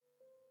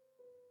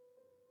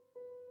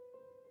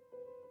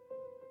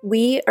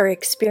We are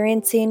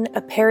experiencing a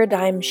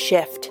paradigm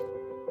shift,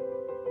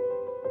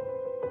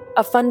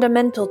 a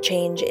fundamental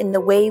change in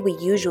the way we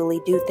usually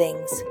do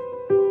things.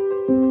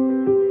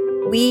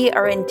 We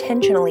are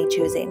intentionally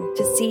choosing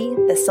to see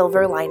the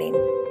silver lining.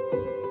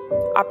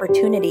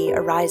 Opportunity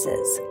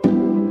arises.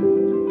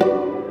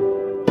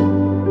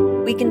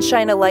 We can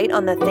shine a light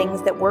on the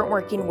things that weren't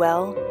working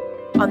well,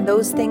 on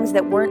those things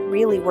that weren't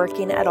really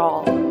working at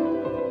all.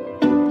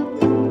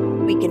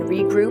 We can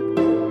regroup,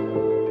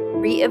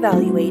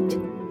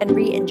 reevaluate, and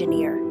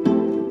re-engineer.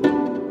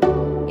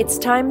 It's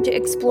time to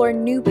explore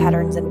new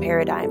patterns and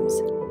paradigms,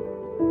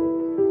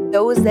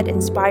 those that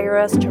inspire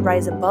us to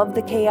rise above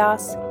the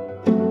chaos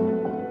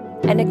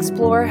and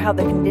explore how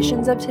the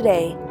conditions of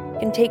today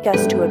can take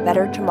us to a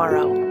better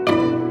tomorrow.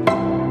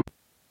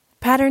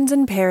 Patterns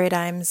and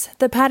Paradigms,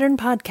 the Pattern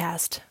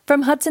Podcast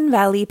from Hudson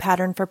Valley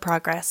Pattern for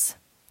Progress.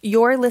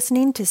 You're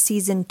listening to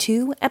Season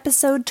 2,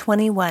 Episode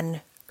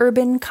 21,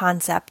 Urban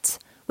Concepts,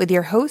 with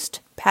your host,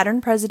 Pattern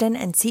President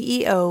and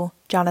CEO,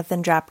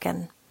 Jonathan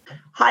Drapkin.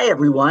 Hi,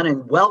 everyone,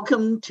 and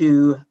welcome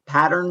to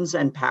Patterns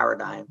and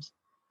Paradigms.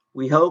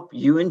 We hope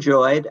you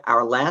enjoyed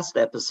our last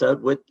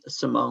episode with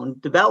Simone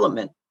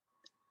Development.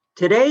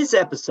 Today's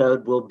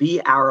episode will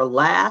be our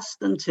last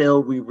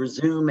until we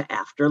resume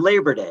after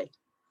Labor Day.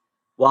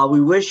 While we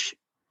wish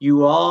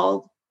you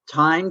all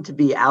time to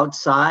be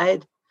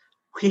outside,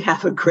 we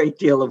have a great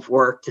deal of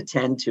work to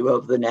tend to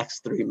over the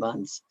next 3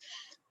 months.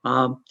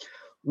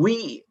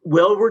 We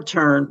will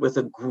return with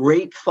a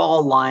great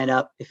fall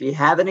lineup. If you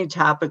have any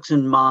topics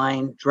in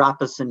mind, drop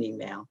us an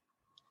email.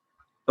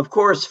 Of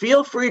course,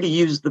 feel free to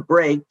use the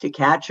break to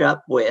catch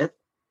up with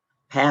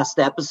past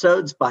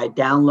episodes by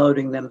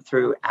downloading them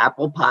through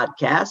Apple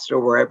Podcasts or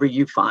wherever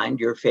you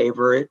find your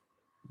favorite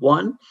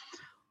one.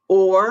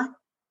 Or,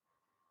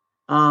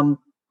 and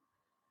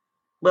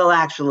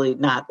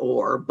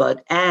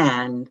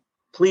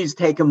please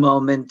take a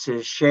moment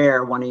to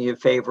share one of your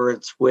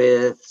favorites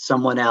with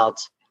someone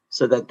else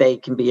so that they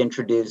can be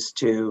introduced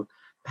to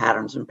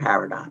Patterns and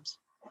Paradigms.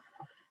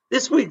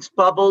 This week's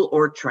bubble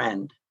or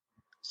trend: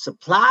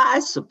 supply,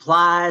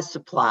 supply,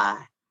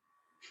 supply.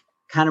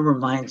 Kind of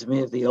reminds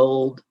me of the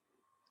old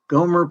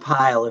Gomer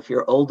Pyle, if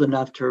you're old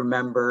enough to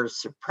remember,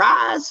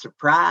 surprise,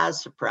 surprise,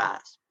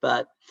 surprise.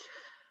 But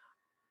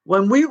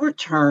when we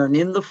return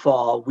in the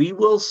fall, we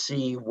will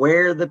see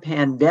where the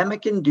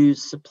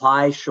pandemic-induced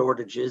supply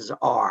shortages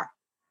are,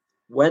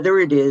 whether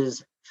it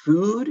is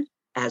food,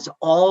 as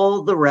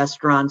all the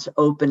restaurants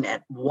open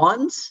at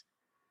once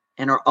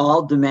and are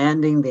all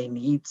demanding they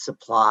need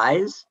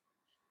supplies,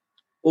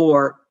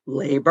 or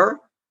labor,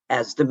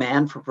 as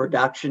demand for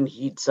production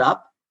heats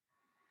up.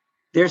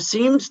 There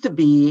seems to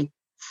be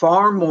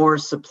far more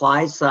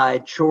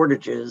supply-side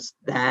shortages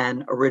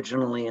than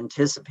originally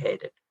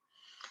anticipated.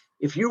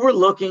 If you were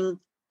looking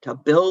to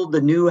build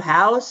a new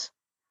house,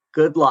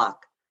 good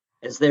luck,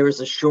 as there is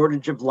a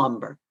shortage of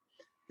lumber.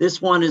 This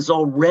one is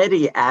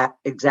already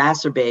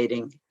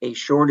exacerbating a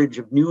shortage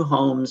of new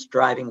homes,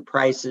 driving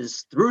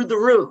prices through the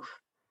roof.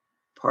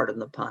 Pardon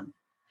the pun.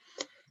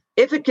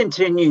 If it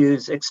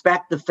continues,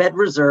 expect the Fed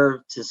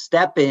Reserve to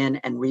step in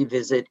and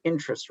revisit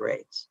interest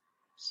rates.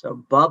 So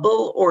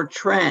bubble or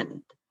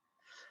trend?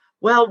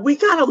 Well, we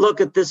got to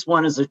look at this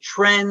one as a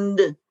trend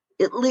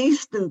at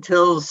least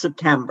until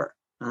September.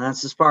 And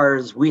that's as far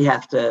as we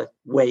have to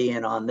weigh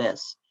in on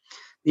this.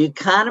 The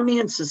economy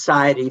and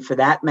society, for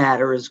that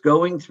matter, is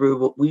going through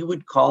what we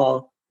would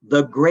call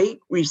the Great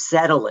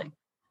Resettling.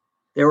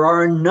 There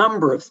are a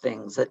number of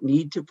things that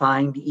need to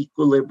find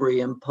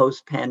equilibrium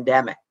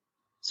post-pandemic.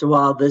 So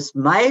while this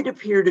might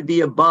appear to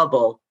be a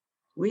bubble,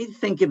 we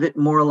think of it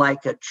more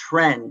like a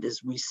trend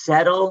as we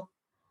settle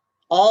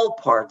all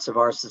parts of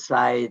our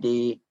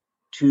society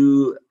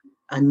to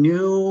a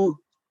new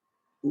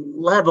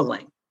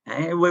leveling.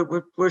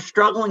 We're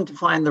struggling to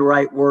find the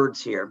right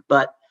words here,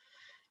 but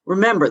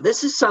remember,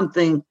 this is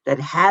something that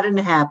hadn't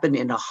happened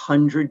in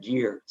 100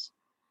 years.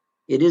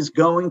 It is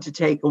going to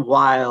take a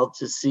while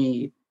to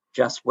see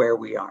just where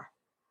we are.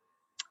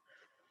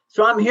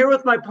 So I'm here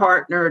with my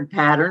partner at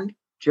Pattern,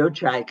 Joe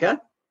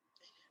Chaika.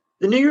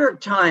 The New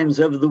York Times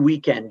over the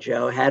weekend,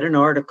 Joe, had an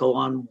article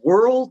on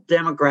world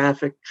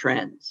demographic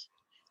trends.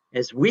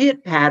 As we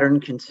at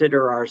Pattern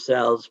consider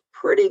ourselves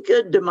pretty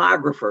good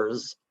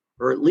demographers,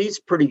 or at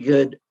least pretty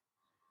good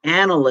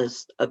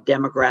analysts of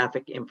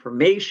demographic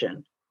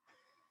information,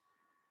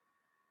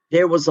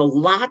 there was a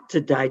lot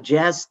to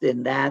digest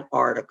in that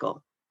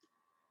article.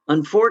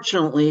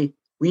 Unfortunately,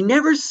 we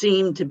never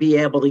seem to be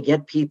able to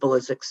get people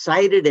as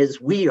excited as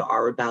we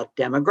are about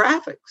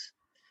demographics.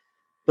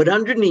 But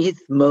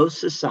underneath most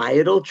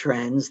societal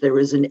trends, there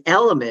is an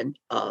element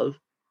of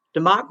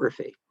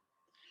demography.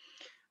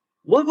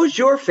 What was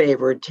your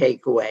favorite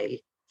takeaway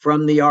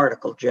from the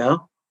article,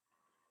 Joe?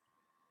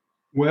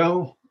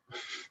 Well,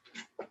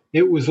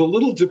 it was a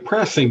little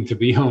depressing, to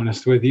be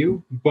honest with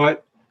you,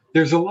 but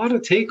there's a lot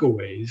of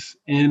takeaways,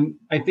 and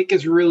I think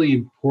it's really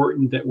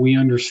important that we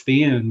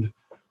understand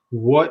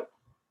what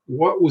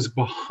was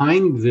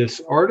behind this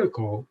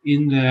article,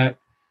 in that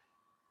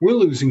we're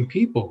losing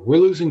people, we're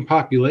losing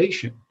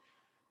population.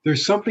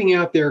 there's something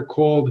out there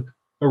called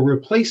a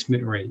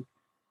replacement rate,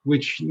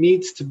 which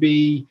needs to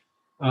be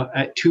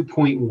at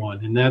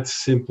 2.1. And that's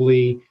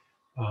simply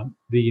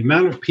the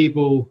amount of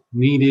people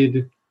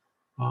needed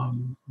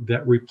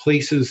that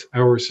replaces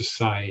our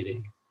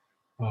society.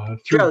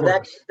 Joe,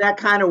 that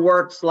kind of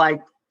works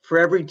like for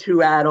every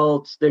 2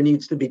 adults, there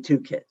needs to be 2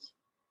 kids.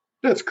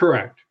 That's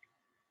correct.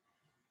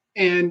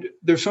 And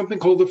there's something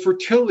called the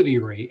fertility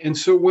rate. And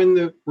so when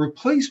the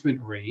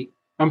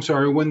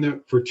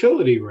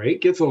fertility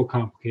rate gets a little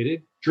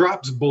complicated,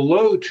 drops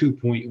below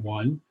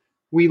 2.1,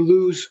 we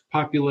lose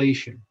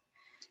population.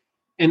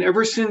 And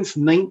ever since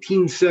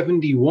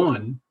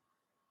 1971,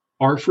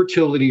 our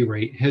fertility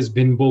rate has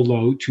been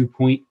below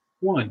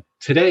 2.1.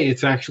 Today,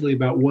 it's actually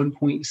about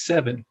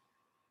 1.7.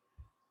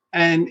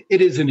 And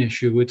it is an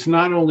issue. It's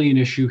not only an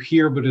issue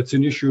here, but it's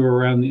an issue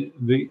around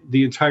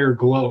the entire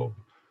globe.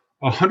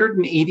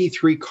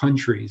 183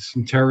 countries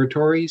and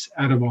territories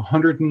out of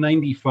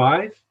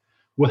 195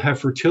 will have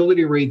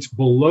fertility rates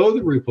below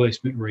the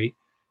replacement rate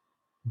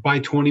by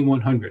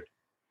 2100.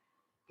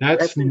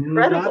 That's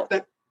incredible. Not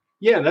that.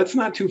 Yeah, that's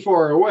not too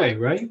far away,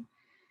 right?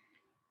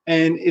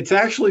 And it's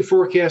actually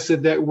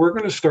forecasted that we're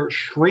going to start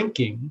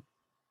shrinking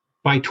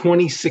by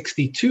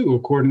 2062,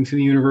 according to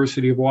the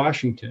University of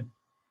Washington.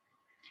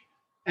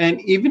 And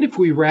even if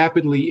we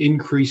rapidly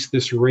increase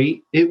this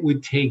rate, it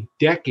would take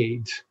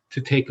decades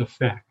to take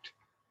effect.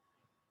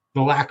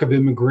 The lack of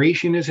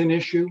immigration is an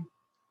issue,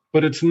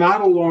 but it's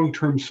not a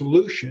long-term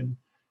solution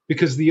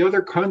because the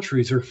other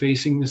countries are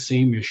facing the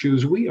same issue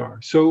as we are.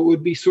 So it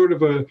would be sort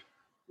of a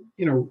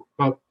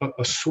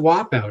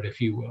swap out,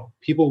 if you will.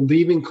 People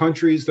leaving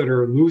countries that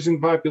are losing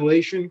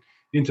population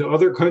into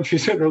other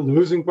countries that are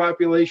losing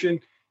population.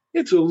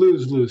 It's a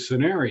lose-lose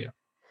scenario.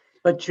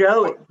 But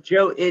Joe,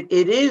 it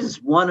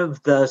is one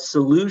of the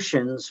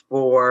solutions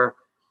for,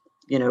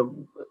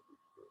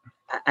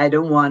 I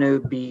don't want to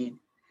be,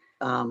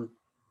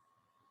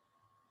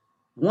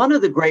 one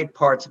of the great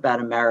parts about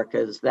America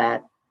is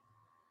that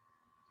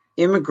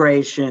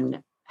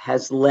immigration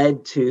has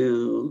led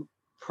to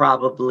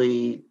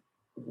probably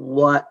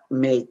one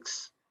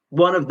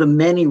of the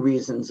many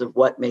reasons of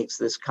what makes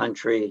this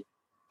country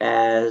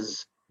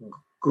as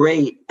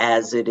great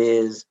as it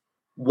is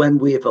when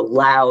we've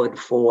allowed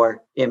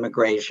for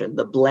immigration,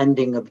 the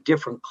blending of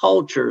different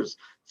cultures,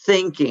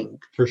 thinking,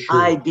 for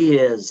sure,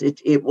 ideas.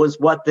 It was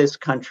what this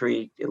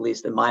country, at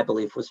least in my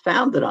belief, was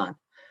founded on.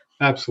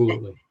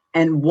 Absolutely.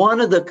 And one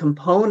of the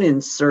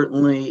components,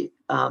 certainly,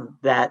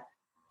 that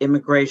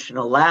immigration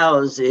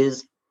allows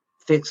is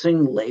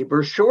fixing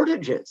labor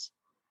shortages.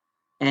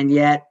 And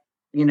yet,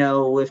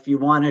 if you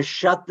want to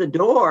shut the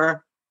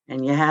door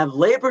and you have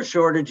labor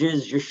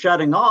shortages, you're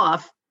shutting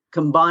off,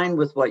 combined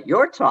with what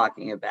you're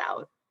talking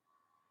about,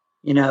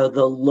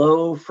 the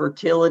low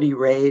fertility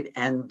rate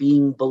and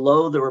being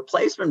below the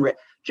replacement rate.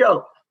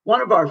 Joe,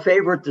 one of our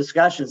favorite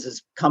discussions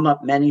has come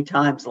up many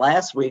times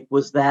last week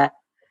was that,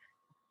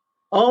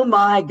 oh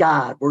my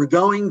God, we're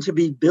going to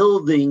be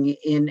building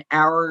in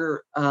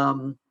our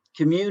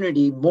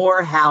community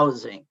more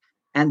housing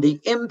and the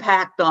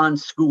impact on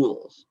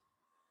schools.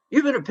 You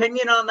have an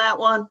opinion on that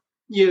one?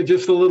 Yeah,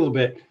 just a little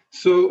bit.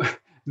 So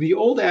the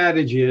old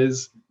adage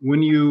is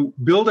when you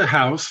build a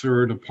house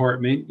or an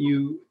apartment,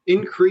 you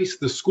increase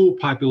the school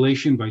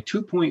population by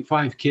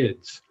 2.5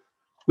 kids.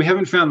 We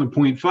haven't found the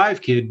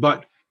 0.5 kid,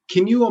 but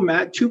can you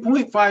imagine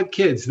 2.5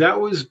 kids? That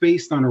was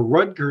based on a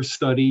Rutgers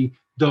study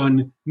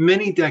done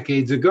many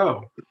decades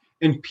ago.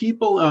 And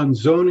people on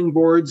zoning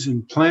boards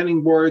and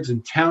planning boards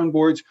and town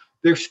boards,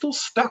 they're still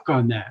stuck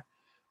on that.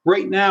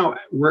 Right now,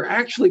 we're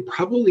actually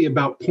probably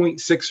about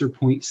 0.6 or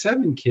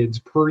 0.7 kids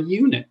per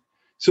unit.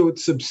 So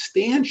it's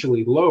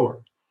substantially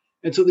lower.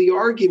 And so the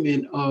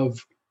argument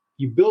of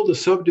you build a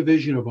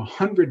subdivision of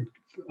 100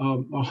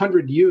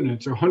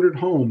 units or 100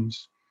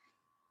 homes,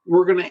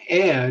 we're going to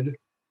add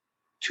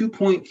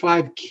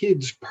 2.5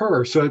 kids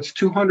per. So it's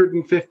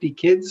 250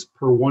 kids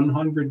per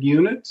 100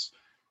 units.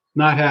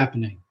 Not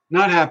happening.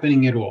 Not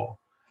happening at all.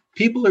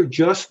 People are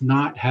just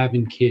not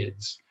having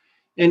kids.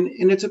 And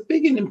it's a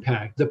big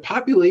impact. The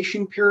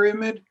population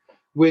pyramid,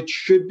 which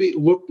should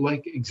look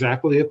like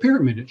exactly a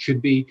pyramid. It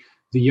should be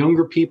the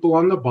younger people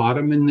on the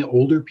bottom and the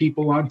older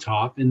people on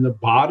top, and the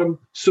bottom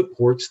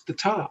supports the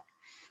top.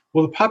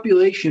 Well, the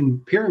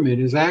population pyramid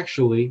has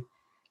actually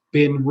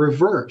been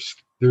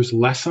reversed. There's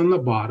less on the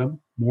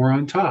bottom, more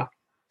on top.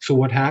 So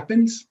what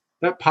happens?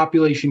 That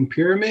population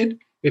pyramid,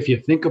 if you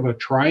think of a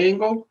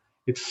triangle,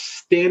 it's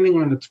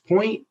standing on its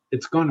point,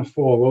 it's going to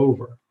fall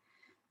over.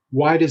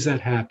 Why does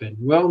that happen?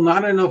 Well,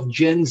 not enough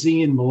Gen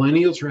Z and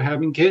millennials are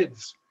having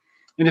kids.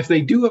 And if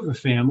they do have a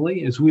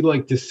family, as we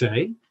like to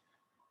say,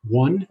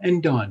 one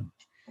and done.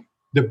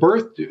 The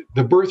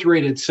birth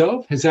rate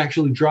itself has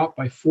actually dropped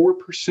by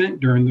 4%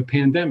 during the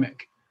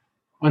pandemic.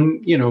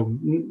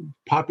 On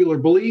popular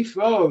belief,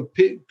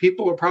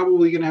 people are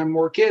probably going to have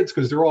more kids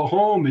because they're all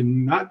home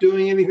and not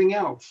doing anything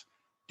else.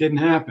 Didn't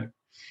happen.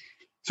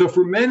 So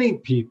for many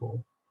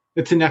people,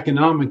 it's an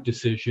economic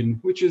decision,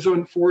 which is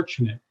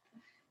unfortunate.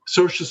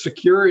 Social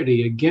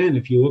Security, again,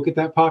 if you look at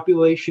that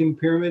population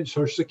pyramid,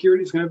 Social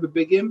Security is going to have a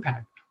big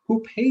impact. who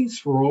pays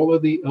for all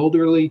of the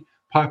elderly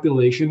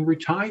population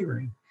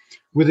retiring?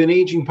 With an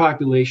aging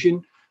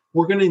population,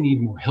 we're going to need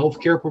more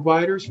healthcare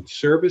providers and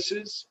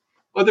services.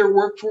 Other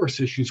workforce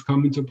issues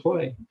come into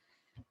play.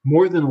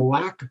 More than a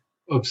lack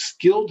of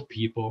skilled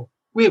people,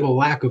 we have a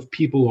lack of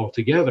people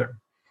altogether.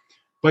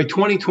 By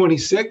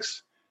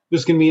 2026,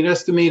 there's going to be an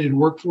estimated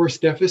workforce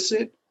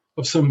deficit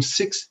of some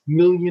 6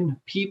 million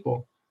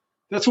people.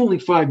 That's only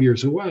 5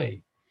 years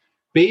away.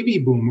 Baby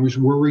boomers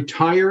were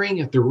retiring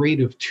at the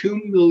rate of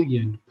 2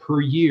 million per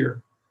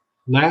year.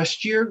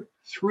 Last year,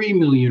 3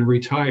 million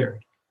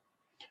retired.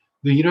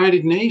 The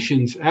United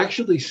Nations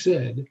actually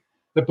said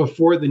that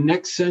before the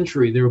next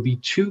century, there will be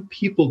 2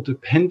 people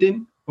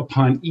dependent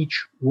upon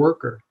each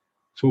worker.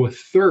 So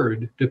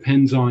two-thirds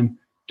depends on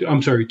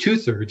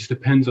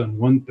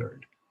 1/3.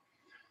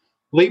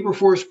 Labor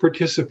force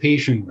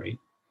participation rate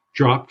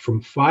dropped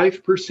from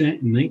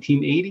 5% in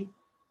 1980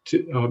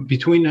 to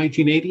between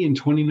 1980 and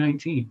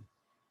 2019.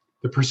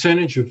 The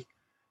percentage of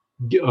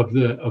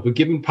a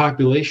given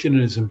population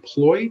that is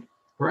employed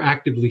or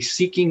actively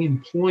seeking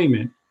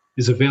employment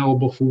is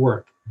available for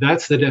work.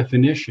 That's the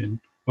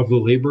definition of the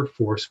labor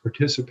force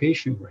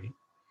participation rate.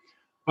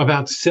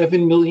 About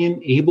 7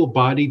 million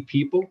able-bodied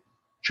people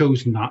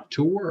chose not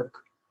to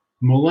work.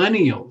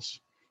 Millennials,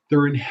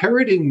 they're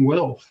inheriting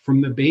wealth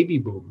from the baby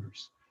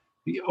boomers.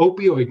 The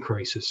opioid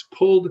crisis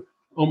pulled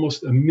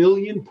almost 1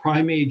 million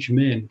prime-age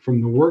men from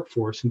the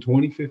workforce in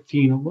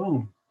 2015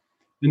 alone.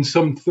 And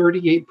some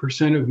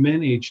 38% of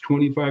men aged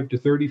 25 to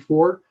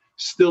 34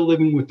 still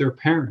living with their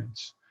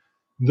parents.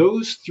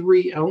 Those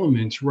 3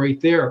 elements right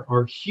there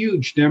are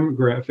huge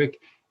demographic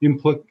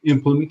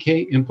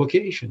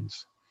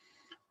implications.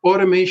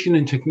 Automation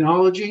and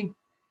technology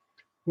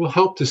will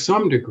help to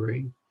some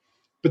degree,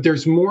 but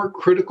there's more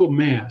critical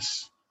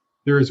mass.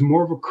 There is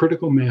more of a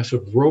critical mass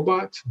of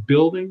robots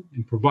building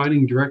and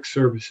providing direct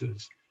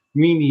services.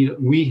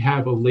 We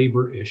have a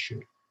labor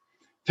issue.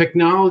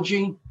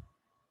 Technology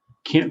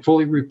can't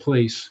fully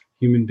replace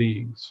human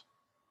beings.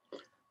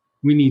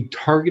 We need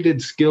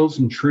targeted skills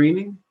and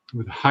training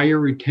with higher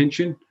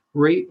retention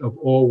rate of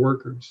all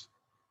workers.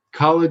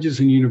 Colleges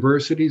and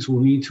universities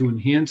will need to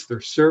enhance their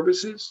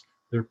services,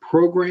 their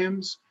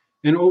programs,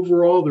 and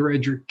overall their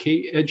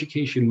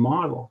education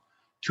model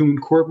to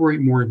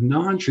incorporate more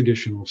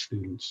non-traditional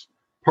students,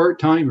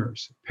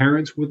 part-timers,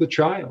 parents with a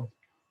child,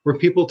 or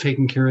people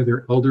taking care of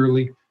their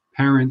elderly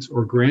parents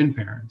or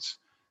grandparents.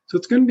 So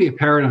it's going to be a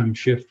paradigm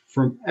shift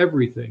from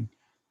everything,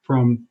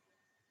 from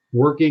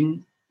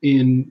working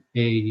in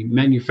a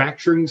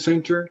manufacturing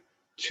center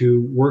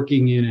to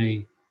working in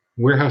a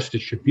warehouse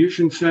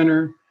distribution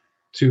center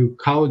to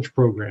college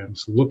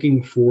programs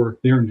looking for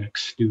their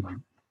next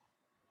student.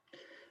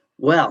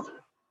 Well,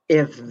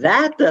 if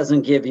that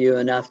doesn't give you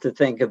enough to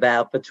think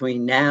about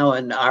between now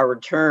and our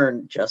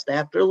return just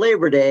after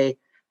Labor Day,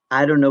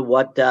 I don't know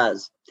what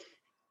does.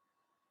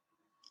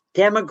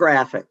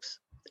 Demographics.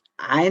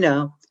 I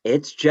know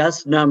it's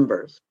just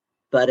numbers,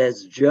 but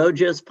as Joe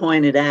just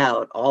pointed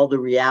out, all the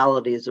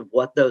realities of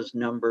what those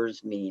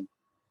numbers mean.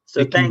 So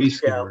it can thanks, be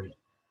scary. Joe.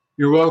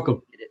 You're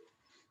welcome.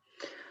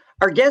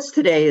 Our guest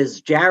today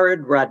is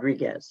Jared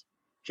Rodriguez.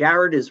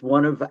 Jared is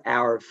one of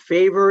our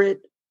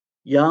favorite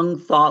young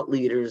thought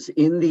leaders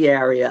in the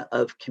area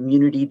of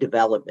community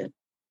development.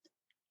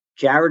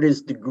 Jared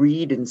is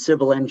degreed in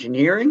civil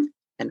engineering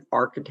and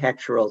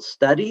architectural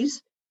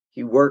studies.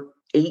 He worked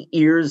 8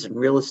 years in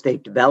real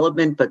estate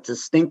development, but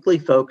distinctly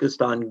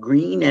focused on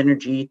green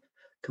energy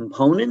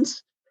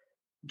components.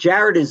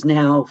 Jared is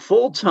now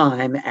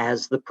full-time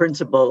as the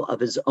principal of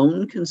his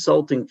own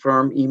consulting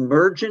firm,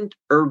 Emergent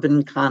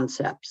Urban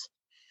Concepts,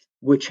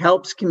 which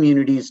helps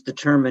communities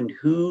determine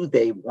who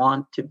they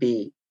want to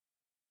be.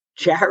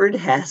 Jared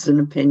has an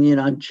opinion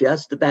on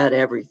just about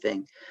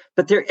everything,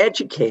 but they're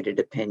educated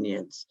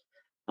opinions.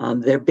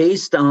 They're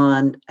based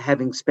on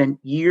having spent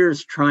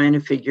years trying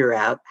to figure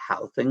out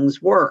how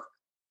things work.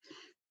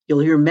 You'll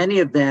hear many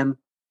of them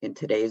in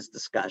today's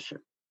discussion.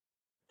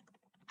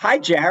 Hi,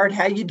 Jared.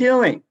 How you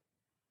doing?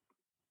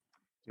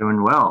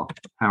 Doing well.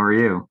 How are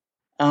you?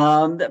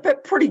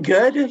 Pretty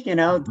good.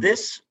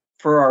 This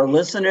for our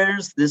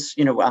listeners, this,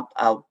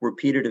 I'll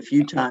repeat it a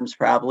few times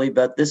probably,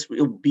 but this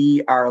will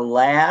be our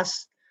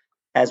last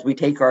as we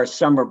take our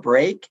summer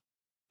break,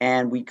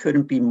 and we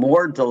couldn't be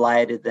more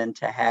delighted than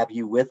to have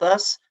you with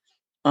us.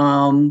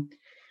 How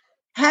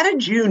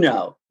did you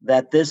know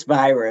that this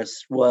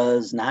virus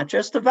was not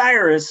just a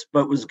virus,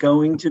 but was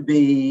going to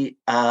be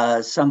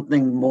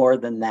something more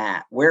than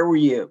that? Where were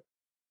you?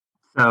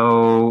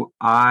 So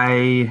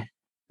I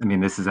mean,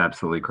 this is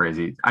absolutely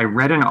crazy. I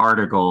read an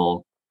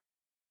article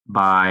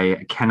by,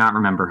 I cannot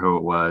remember who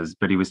it was,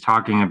 but he was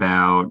talking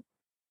about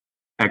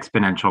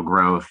exponential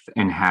growth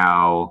and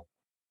how,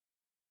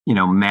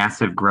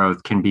 massive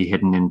growth can be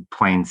hidden in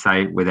plain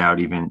sight without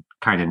even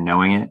kind of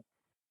knowing it.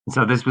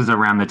 So this was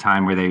around the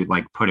time where they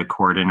put a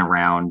cordon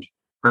around,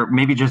 or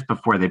maybe just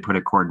before they put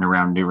a cordon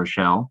around New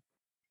Rochelle.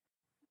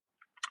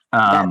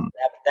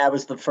 That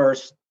was the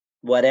first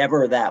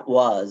whatever that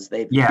was.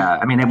 Yeah,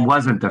 I mean, it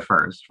wasn't the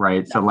first,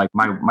 right? So like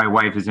my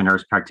wife is a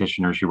nurse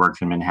practitioner. She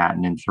works in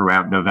Manhattan, and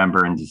throughout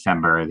November and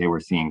December, they were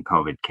seeing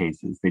COVID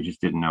cases. They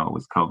just didn't know it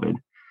was COVID.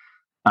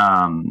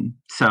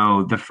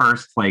 So the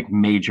first like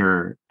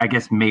major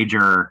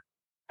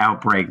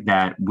outbreak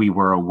that we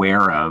were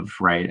aware of,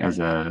 right, as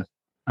a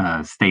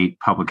state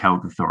public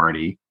health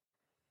authority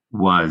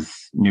was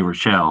New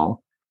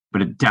Rochelle,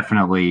 but it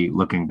definitely,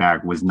 looking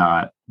back, was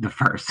not the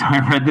first. So I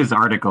read this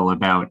article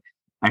about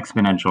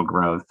exponential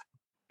growth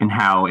and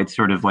how it's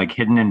sort of like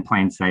hidden in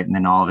plain sight, and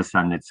then all of a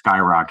sudden it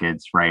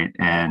skyrockets, right?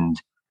 And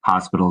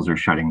hospitals are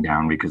shutting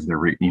down because they're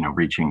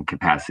reaching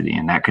capacity,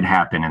 and that could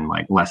happen in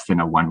like less than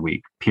a 1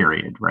 week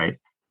period, right?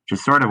 Which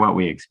is sort of what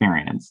we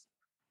experienced.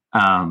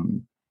 I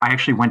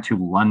actually went to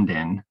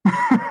London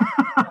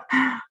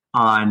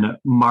on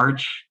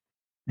March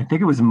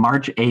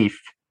 8th.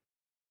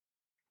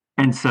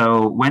 And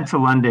so went to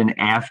London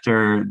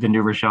after the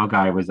New Rochelle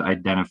guy was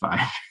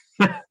identified.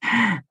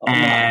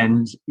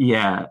 And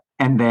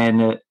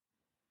then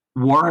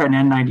wore an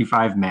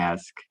N95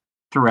 mask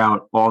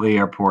throughout all the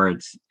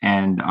airports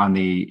and on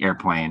the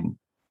airplane.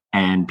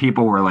 And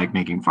people were like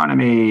making fun of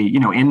me,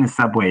 in the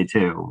subway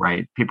too,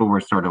 right? People were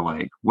sort of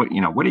like, what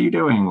are you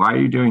doing? Why are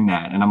you doing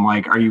that? And I'm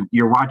like,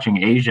 you're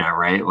watching Asia,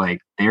 right? Like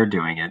they're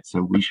doing it,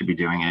 so we should be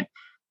doing it.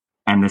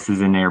 And this is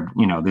an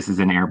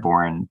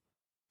airborne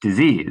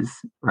disease,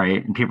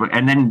 right?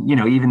 And then,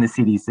 even the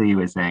CDC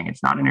was saying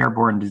it's not an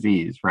airborne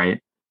disease,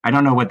 right? I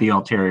don't know what the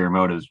ulterior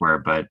motives were,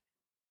 but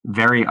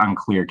very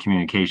unclear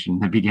communication in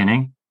the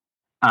beginning.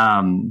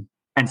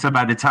 And so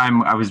by the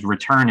time I was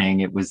returning,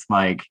 it was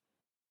like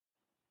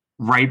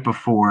right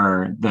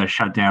before the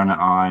shutdown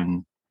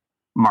on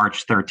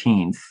March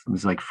 13th. It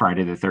was like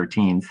Friday the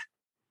 13th.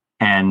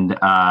 And,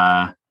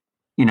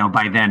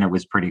 by then it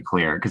was pretty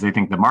clear, because I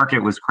think the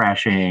market was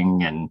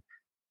crashing, and,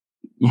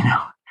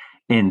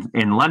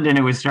 in London,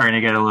 it was starting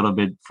to get a little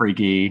bit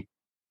freaky,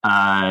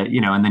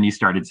 and then you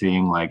started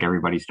seeing like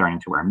everybody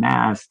starting to wear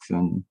masks,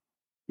 and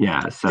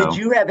so. Did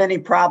you have any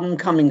problem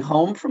coming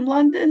home from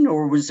London,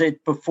 or was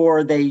it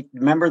before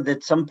remember that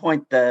at some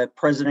point the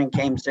president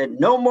came and said,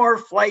 no more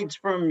flights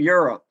from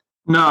Europe?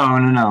 No,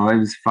 it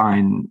was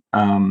fine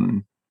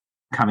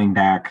coming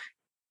back.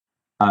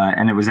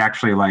 And it was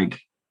actually like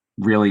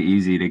really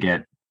easy to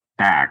get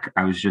back.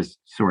 I was just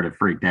sort of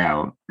freaked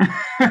out.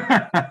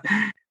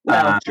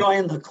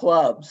 Join the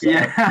club. So.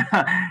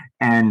 Yeah.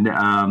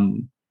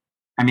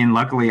 And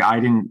luckily I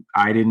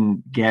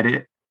didn't get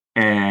it,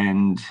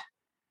 and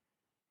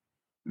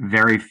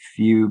very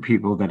few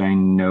people that I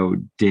know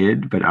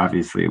did, but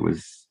obviously it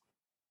was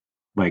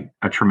like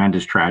a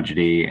tremendous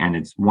tragedy, and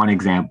it's one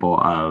example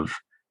of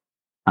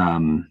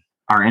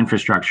our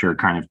infrastructure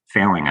kind of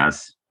failing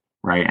us,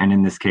 right? And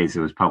in this case, it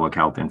was public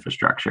health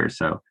infrastructure.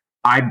 So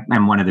I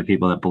am one of the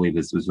people that believe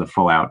this was a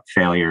full-out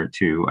failure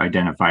to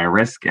identify a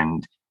risk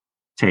and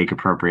take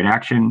appropriate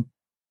action.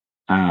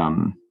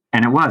 And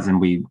it was, and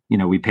we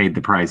paid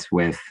the price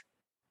with,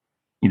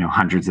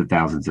 hundreds of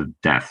thousands of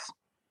deaths,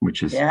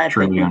 which is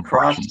truly unfortunate.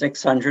 Crossed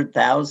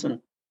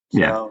 600,000.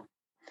 So.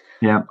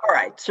 Yeah. All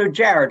right. So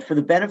Jared, for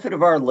the benefit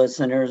of our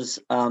listeners,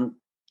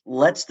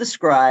 let's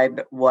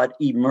describe what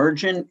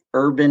emergent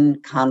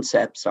urban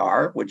concepts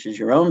are, which is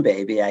your own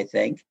baby, I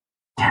think.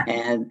 Yeah.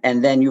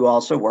 And then you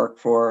also work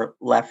for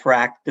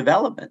Lefrak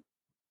Development.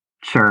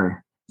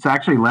 Sure. So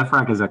actually,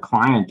 Lefrak is a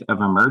client of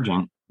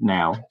Emergent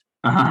now.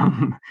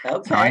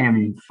 Okay. So I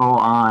am full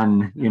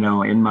on,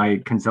 in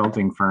my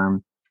consulting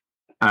firm.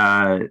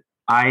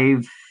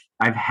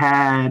 I've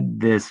had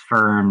this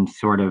firm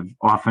sort of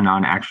off and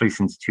on actually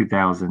since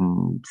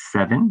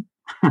 2007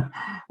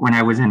 when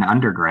I was in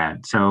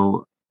undergrad.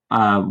 So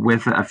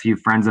with a few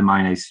friends of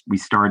mine, we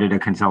started a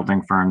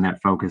consulting firm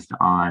that focused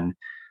on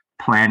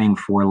planning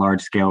for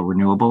large-scale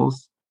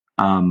renewables,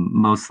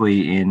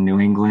 mostly in New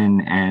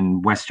England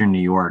and Western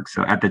New York.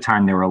 So at the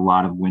time, there were a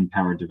lot of wind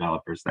power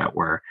developers that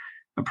were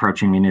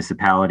approaching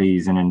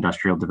municipalities and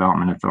industrial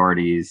development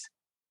authorities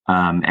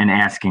and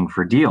asking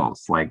for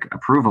deals, like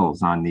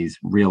approvals on these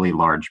really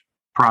large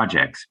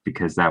projects,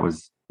 because that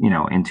was,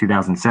 in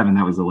 2007,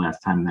 that was the last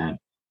time that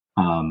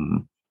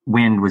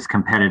wind was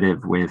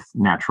competitive with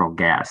natural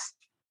gas.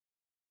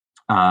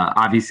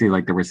 Obviously,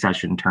 like the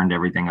recession turned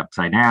everything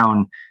upside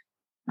down,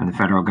 and the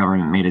federal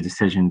government made a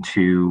decision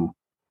to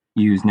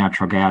use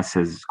natural gas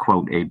as,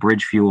 quote, a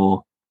bridge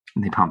fuel.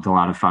 And they pumped a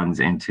lot of funds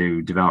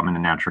into development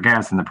of natural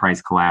gas, and the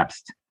price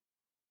collapsed.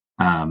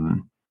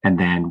 And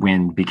then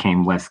wind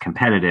became less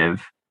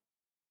competitive.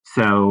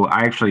 So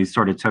I actually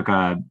sort of took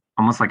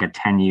almost like a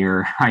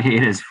 10-year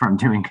hiatus from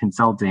doing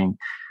consulting,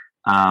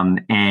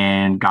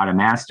 and got a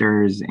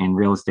master's in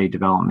real estate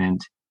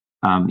development,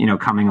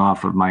 coming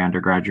off of my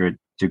undergraduate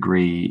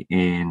degree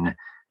in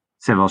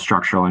civil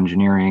structural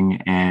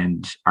engineering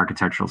and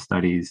architectural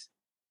studies.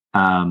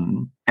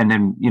 And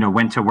then,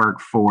 went to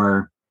work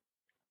for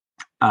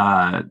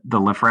the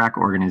Lefrak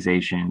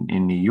organization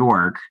in New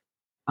York.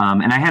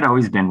 And I had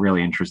always been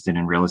really interested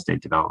in real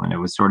estate development. It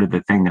was sort of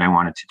the thing that I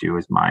wanted to do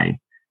as my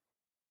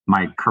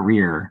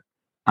career.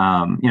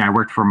 I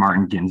worked for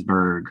Martin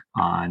Ginsburg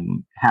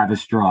on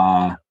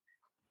Havistraw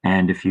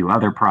and a few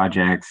other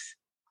projects.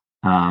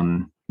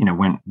 When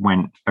I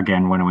went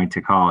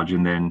to college,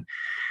 and then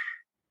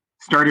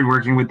started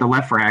working with the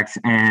Lefracks.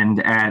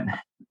 And at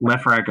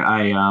Lefrack,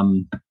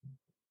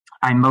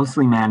 I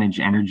mostly manage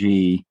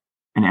energy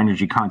and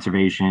energy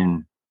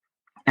conservation,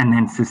 and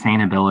then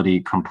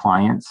sustainability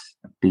compliance,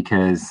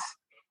 because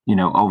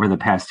over the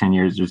past 10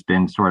 years, there's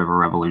been sort of a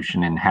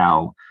revolution in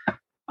how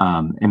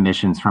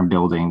emissions from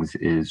buildings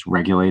is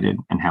regulated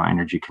and how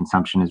energy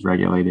consumption is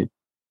regulated.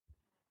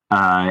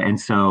 And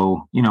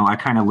so, I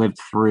kind of lived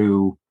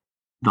through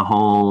the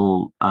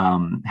whole,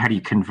 how do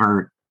you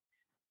convert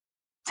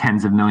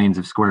tens of millions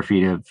of square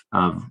feet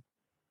of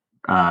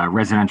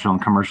residential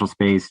and commercial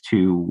space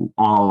to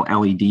all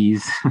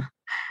LEDs?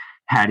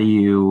 How do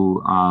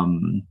you,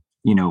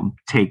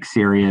 take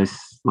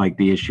serious like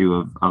the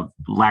issue of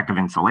lack of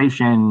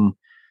insulation?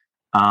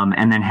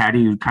 And then how do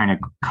you kind of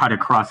cut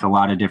across a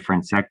lot of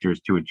different sectors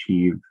to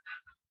achieve,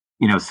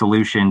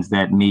 solutions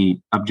that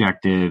meet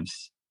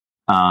objectives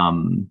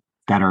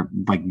that are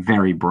like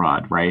very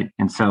broad, right?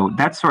 And so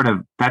that's sort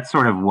of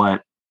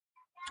what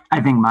I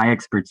think my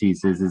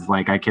expertise is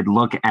like I could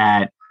look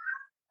at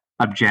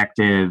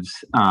objectives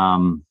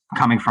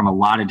coming from a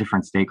lot of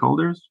different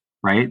stakeholders,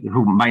 right,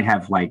 who might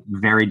have like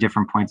very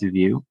different points of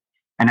view,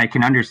 and I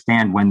can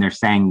understand when they're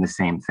saying the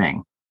same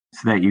thing,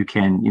 so that you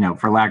can,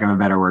 for lack of a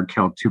better word,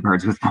 kill two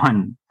birds with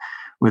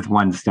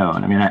one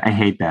stone. I mean, I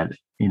hate that,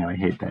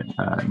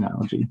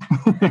 analogy,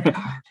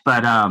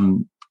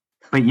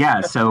 but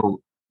yeah,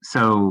 so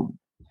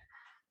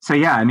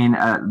yeah, I mean,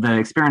 the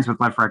experience with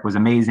Lefrak was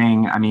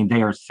amazing. I mean,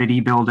 they are city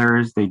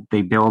builders.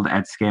 They build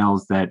at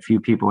scales that few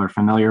people are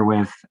familiar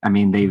with. I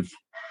mean, they've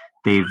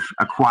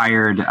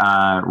acquired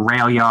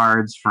rail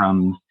yards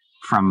from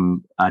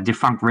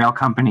defunct rail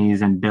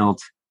companies and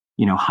built,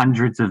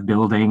 hundreds of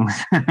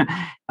buildings,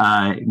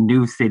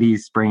 new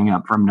cities springing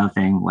up from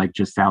nothing, like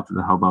just south of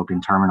the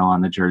Hoboken Terminal on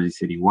the Jersey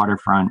City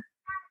waterfront.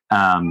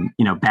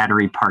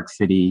 Battery Park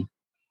City.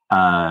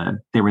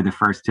 They were the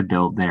first to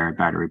build there at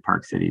Battery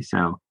Park City.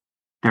 So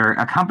they're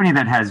a company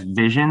that has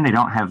vision. They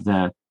don't have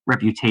the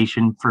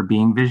reputation for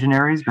being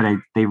visionaries, but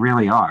they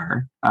really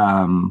are,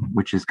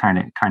 which is kind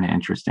of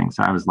interesting.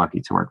 So I was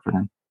lucky to work for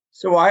them.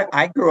 So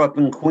I grew up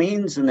in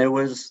Queens, and there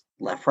was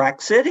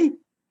Lefrak City,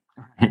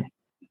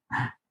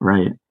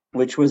 right?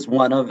 Which was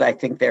one of, I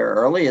think, their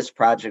earliest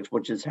projects,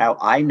 which is how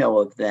I know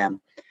of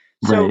them.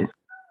 So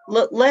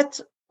right.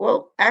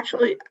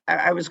 Actually,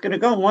 I was going to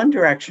go in one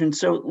direction.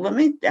 So let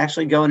me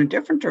actually go in a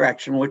different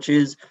direction, which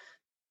is,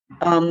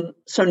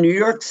 so New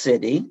York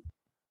City,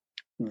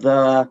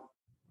 the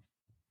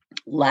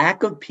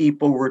lack of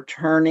people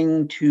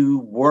returning to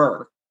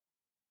work,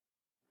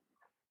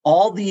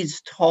 all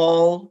these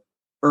tall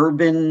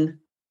urban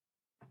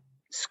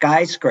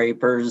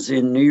skyscrapers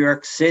in New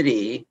York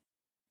City,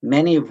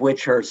 many of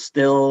which are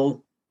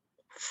still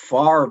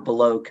far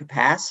below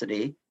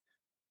capacity.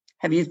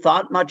 Have you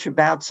thought much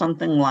about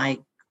something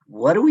like,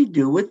 what do we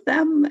do with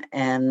them?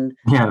 And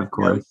yeah, of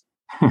course.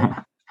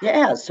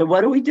 Yeah. So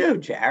what do we do,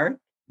 Jared?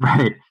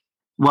 Right.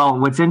 Well,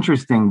 what's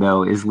interesting,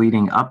 though, is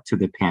leading up to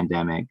the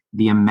pandemic,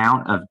 the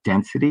amount of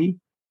density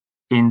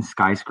in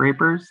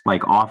skyscrapers,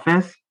 like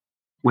office,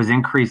 was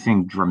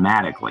increasing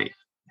dramatically.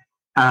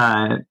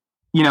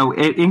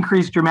 It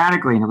increased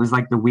dramatically, and it was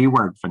like the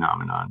WeWork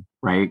phenomenon,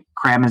 right?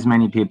 Cram as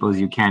many people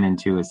as you can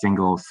into a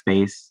single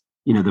space.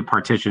 The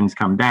partitions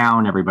come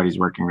down, everybody's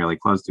working really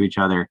close to each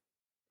other.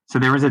 So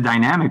there was a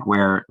dynamic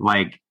where,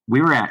 like,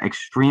 we were at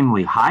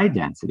extremely high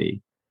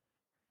density,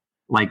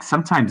 like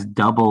sometimes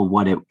double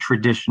what it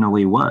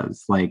traditionally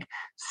was, like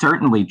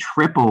certainly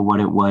triple what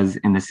it was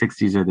in the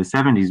 60s or the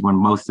 70s when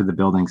most of the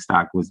building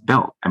stock was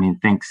built. I mean,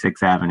 think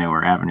 6th Avenue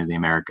or Avenue of the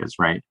Americas,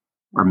 right?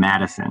 Or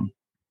Madison.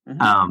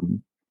 Mm-hmm.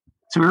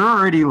 So we were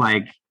already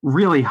like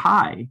really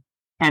high,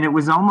 and it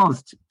was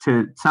almost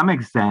to some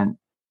extent,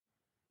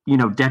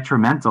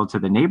 detrimental to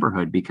the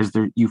neighborhood, because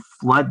you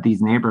flood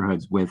these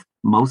neighborhoods with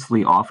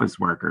mostly office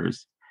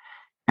workers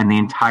and the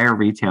entire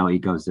retail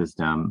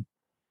ecosystem.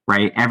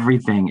 Right?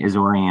 Everything is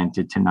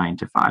oriented to 9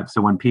 to 5.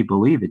 So when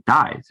people leave, it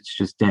dies. It's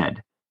just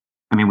dead.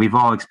 I mean, we've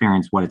all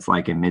experienced what it's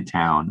like in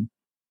Midtown,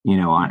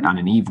 on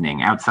an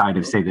evening outside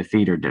of, say, the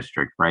theater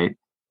district, right?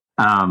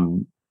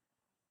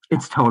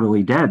 It's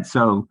totally dead.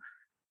 So,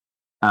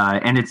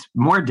 and it's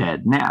more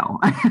dead now.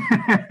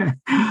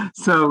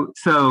 So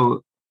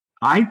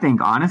I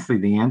think, honestly,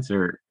 the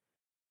answer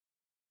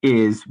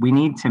is we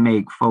need to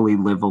make fully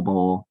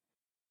livable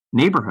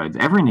neighborhoods.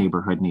 Every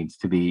neighborhood needs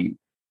to be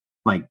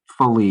like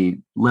fully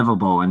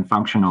livable and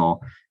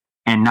functional,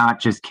 and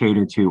not just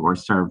cater to or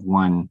serve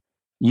one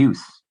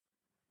use,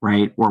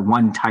 right? Or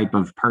one type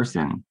of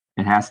person.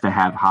 It has to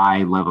have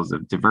high levels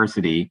of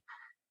diversity.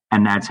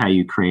 And that's how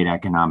you create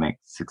economic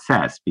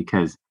success.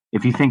 Because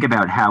if you think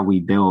about how we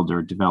build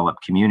or develop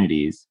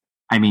communities,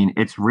 I mean,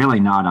 it's really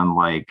not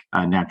unlike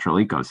a natural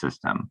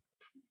ecosystem,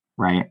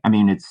 right? I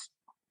mean, it's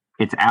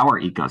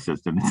our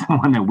ecosystem. It's the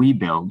one that we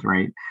build,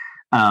 right?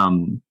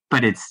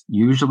 But it's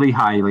usually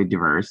highly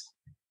diverse,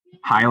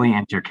 highly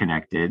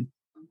interconnected,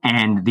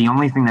 And the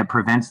only thing that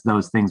prevents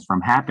those things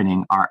from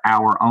happening are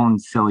our own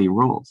silly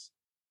rules.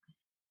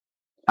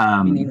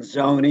 Meaning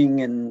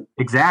zoning and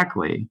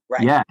exactly.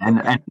 Right. Yeah. And,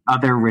 Okay. and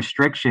other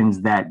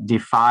restrictions that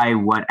defy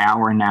what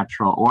our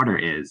natural order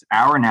is.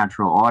 Our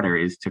natural order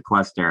is to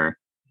cluster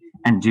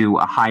and do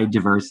a high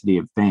diversity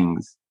of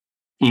things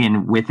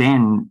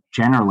within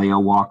generally a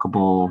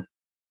walkable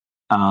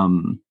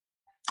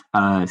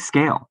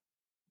scale.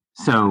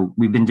 So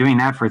we've been doing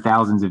that for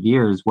thousands of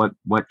years.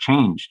 What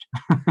changed?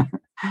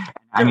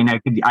 I mean,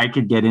 I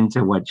could get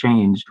into what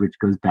changed, which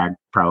goes back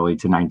probably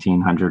to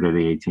 1900 or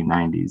the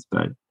 1890s.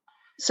 But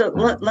so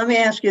let me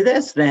ask you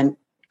this then: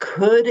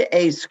 could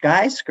a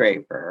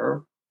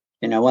skyscraper,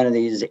 one of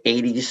these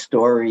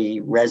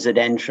 80-story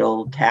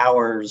residential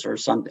towers or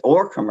something,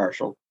 or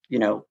commercial,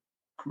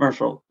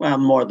 well,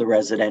 more the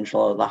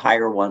residential or the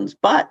higher ones,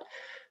 but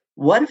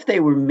what if they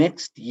were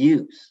mixed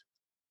use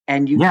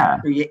and you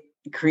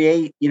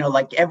create,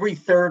 like every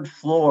third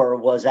floor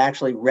was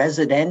actually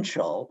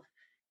residential,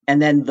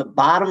 and then the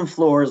bottom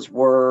floors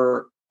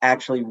were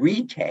actually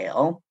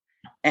retail,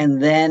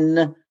 and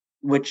then,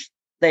 which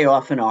they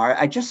often are.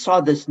 I just saw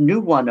this new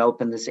one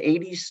open, this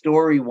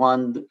 80-story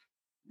one.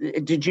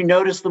 Did you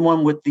notice the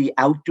one with the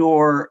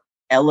outdoor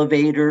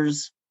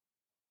elevators?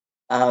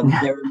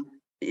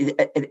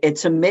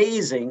 It's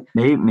amazing.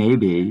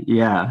 Maybe,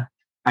 yeah.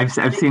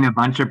 I've seen a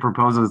bunch of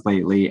proposals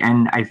lately,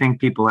 and I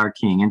think people are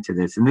keying into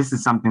this. And this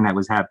is something that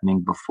was happening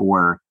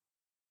before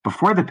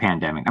the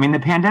pandemic. I mean, the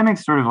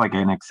pandemic's sort of like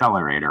an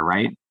accelerator,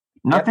 right?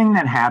 Nothing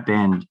that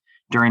happened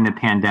during the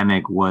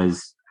pandemic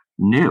was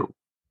new.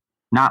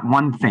 Not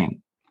one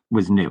thing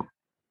was new.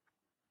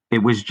 It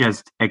was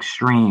just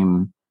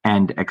extreme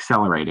and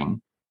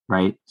accelerating,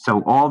 right?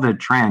 So all the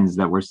trends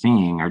that we're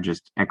seeing are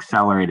just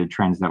accelerated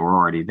trends that were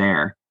already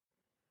there.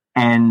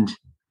 And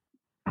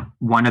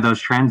one of those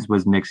trends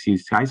was mixed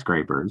use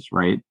skyscrapers,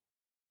 right?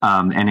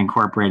 And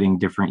incorporating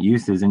different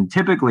uses. And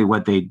typically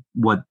what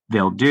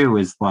they'll do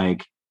is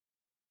like,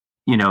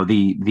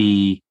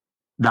 the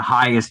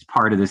highest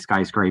part of the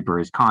skyscraper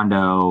is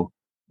condo,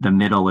 the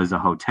middle is a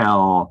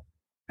hotel,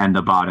 and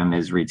the bottom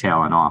is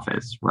retail and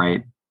office,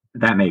 right?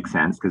 That makes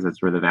sense because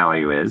that's where the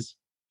value is.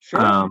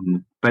 Sure.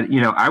 But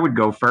I would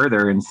go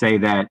further and say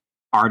that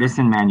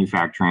artisan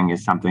manufacturing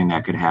is something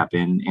that could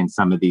happen in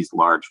some of these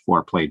large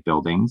floor plate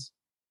buildings.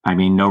 I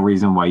mean, no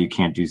reason why you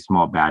can't do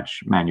small batch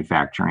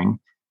manufacturing,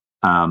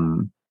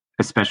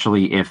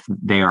 especially if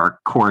they are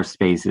core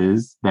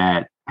spaces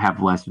that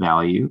have less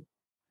value.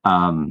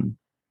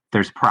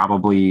 There's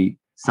probably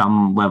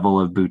some level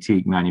of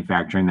boutique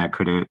manufacturing that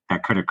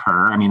could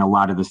occur. I mean, a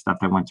lot of the stuff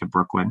that went to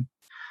Brooklyn,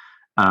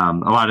 a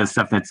lot of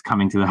stuff that's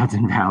coming to the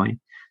Hudson Valley.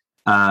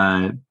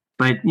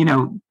 But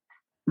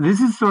this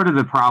is sort of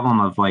the problem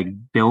of like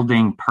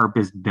building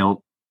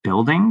purpose-built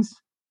buildings,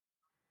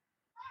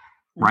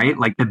 right?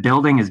 Like the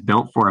building is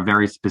built for a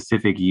very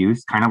specific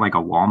use, kind of like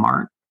a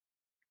Walmart.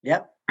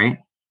 Yep. Right?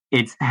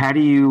 It's how do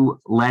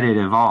you let it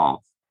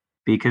evolve?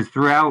 Because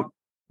throughout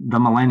the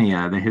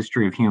millennia, the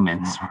history of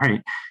humans,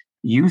 right?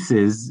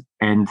 Uses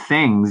and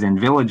things and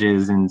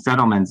villages and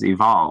settlements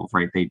evolve,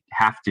 right? They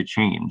have to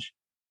change.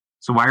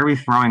 So why are we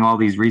throwing all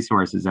these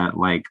resources at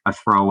like a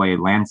throwaway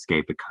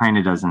landscape? It kind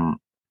of doesn't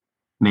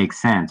make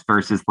sense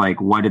versus like,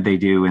 what did they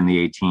do in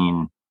the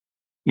 1880s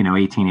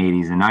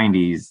and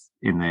 90s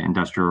in the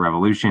Industrial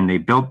Revolution? They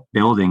built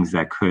buildings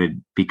that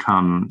could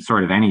become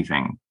sort of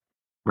anything,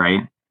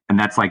 right? And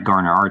that's like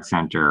Garner Art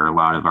Center, a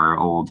lot of our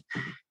old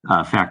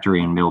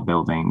factory and mill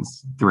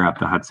buildings throughout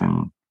the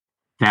Hudson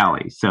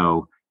Valley.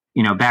 So,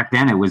 back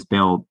then it was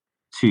built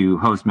to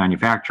host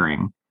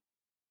manufacturing.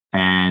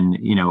 And,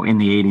 in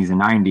the 80s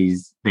and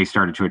 90s, they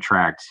started to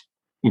attract,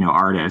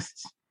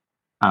 artists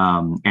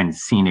and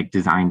scenic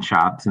design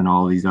shops and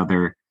all these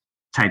other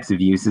types of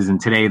uses.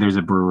 And today there's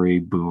a brewery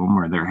boom,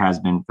 or there has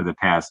been for the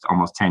past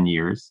almost 10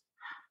 years.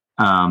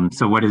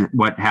 So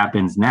what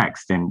happens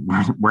next? And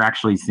we're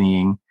actually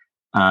seeing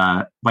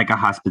like a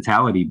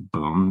hospitality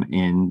boom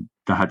in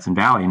the Hudson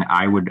Valley. And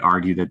I would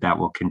argue that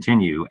will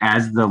continue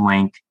as the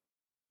link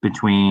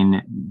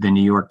between the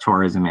New York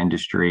tourism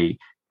industry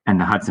and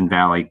the Hudson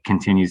Valley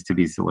continues to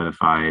be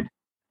solidified.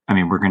 I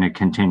mean, we're going to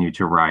continue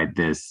to ride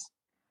this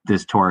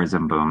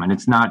tourism boom. And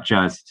it's not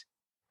just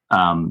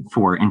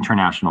for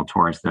international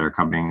tourists that are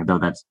coming, though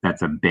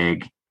that's a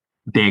big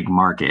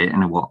market.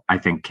 And it will, I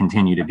think,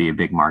 continue to be a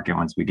big market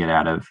once we get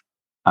out of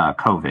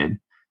COVID.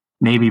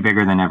 Maybe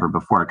bigger than ever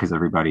before because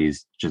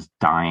everybody's just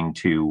dying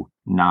to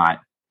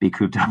not be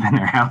cooped up in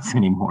their house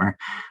anymore.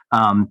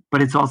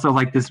 But it's also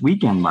like this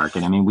weekend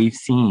market. I mean, we've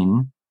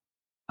seen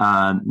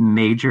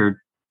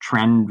major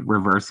trend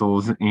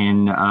reversals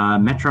in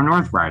Metro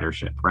North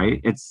ridership,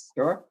 right?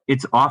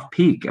 It's off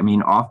peak. I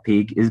mean, off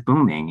peak is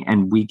booming,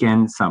 and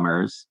weekend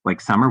summers, like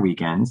summer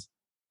weekends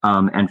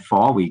and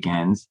fall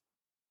weekends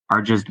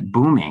are just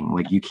booming.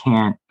 Like you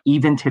can't,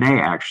 even today,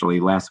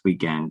 actually, last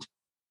weekend,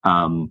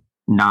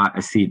 not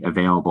a seat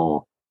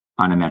available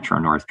on a Metro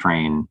North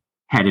train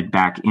headed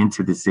back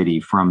into the city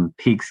from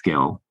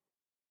Peekskill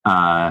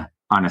on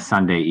a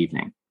Sunday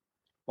evening.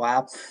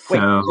 Wow.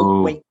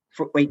 So, wait.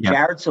 Wait, Yep.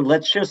 Jared, so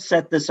let's just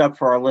set this up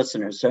for our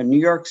listeners. So New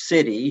York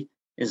City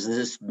is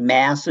this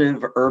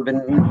massive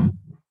urban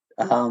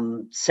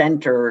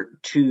center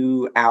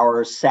to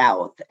our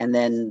south. And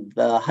then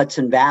the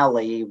Hudson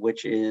Valley,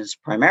 which is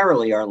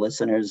primarily our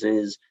listeners,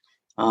 is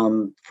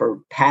for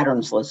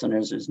Patterns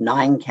listeners, is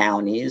 9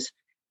 counties,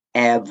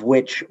 of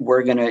which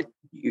we're going to,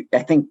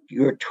 I think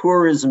your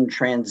tourism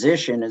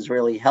transition is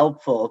really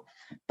helpful.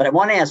 But I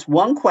want to ask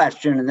one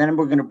question, and then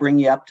we're going to bring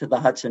you up to the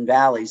Hudson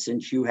Valley,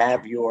 since you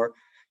have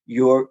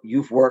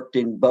you've worked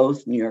in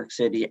both New York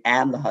City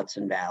and the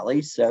Hudson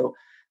Valley. So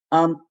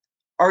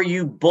are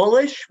you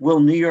bullish? Will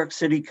New York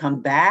City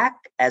come back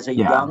as a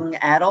young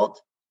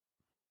adult?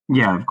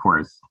 Yeah, of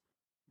course.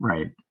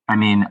 Right. I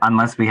mean,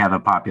 unless we have a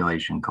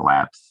population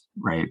collapse,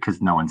 right?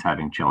 Because no one's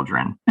having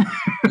children.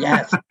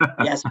 Yes.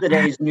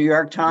 Yesterday's New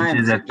York Times.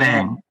 Which is a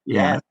thing.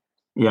 Yeah. Yes.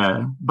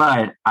 Yeah.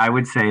 But I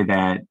would say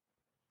that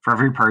for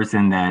every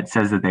person that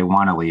says that they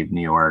want to leave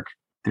New York,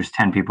 there's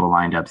 10 people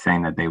lined up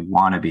saying that they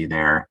want to be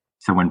there.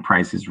 So when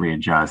prices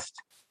readjust,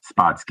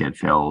 spots get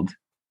filled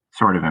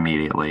sort of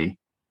immediately.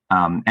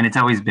 And it's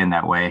always been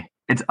that way.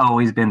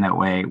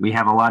 We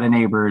have a lot of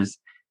neighbors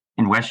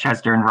in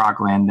Westchester and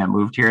Rockland that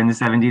moved here in the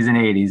 70s and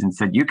 80s and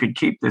said, you could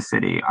keep the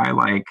city. I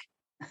like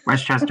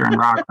Westchester and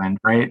Rockland,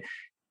 right?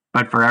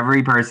 But for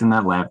every person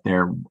that left,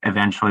 there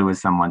eventually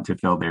was someone to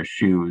fill their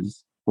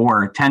shoes,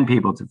 or 10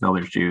 people to fill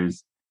their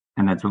shoes.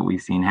 And that's what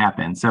we've seen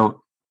happen.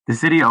 So the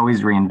city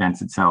always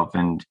reinvents itself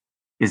and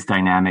is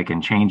dynamic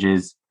and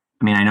changes.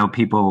 I mean, I know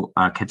people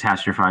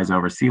catastrophize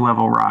over sea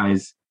level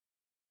rise,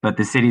 but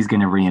the city's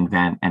going to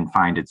reinvent and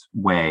find its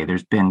way.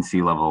 There's been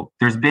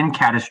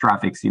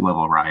catastrophic sea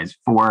level rise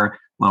for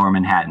Lower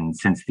Manhattan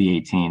since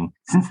the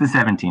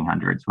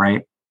 1700s,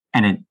 right?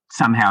 And it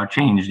somehow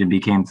changed and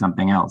became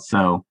something else.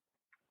 So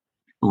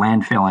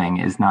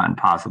landfilling is not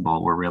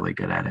impossible. We're really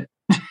good at it.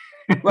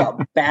 Well,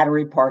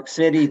 Battery Park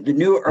City, the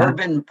new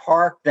urban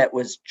park that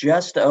was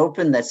just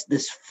opened, that's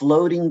this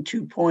floating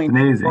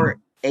 2.4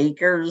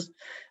 acres.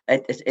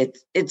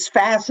 It's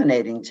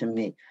fascinating to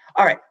me.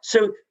 All right,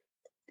 so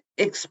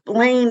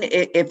explain,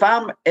 if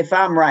I'm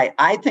right,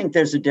 I think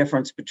there's a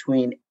difference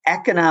between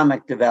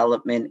economic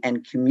development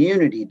and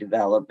community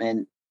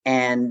development,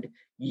 and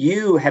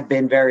you have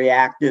been very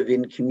active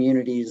in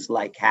communities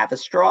like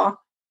Haverstraw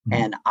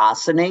and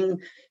Ossining.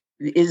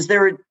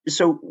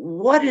 So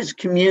what is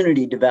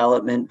community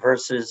development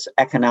versus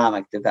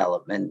economic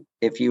development,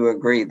 if you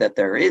agree that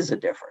there is a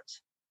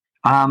difference?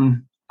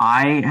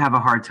 I have a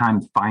hard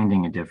time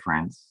finding a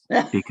difference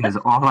because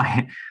all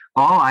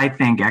I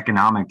think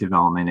economic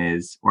development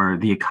is, or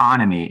the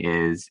economy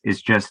is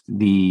just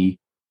the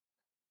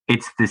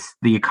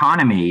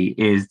economy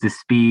is the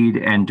speed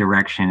and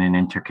direction and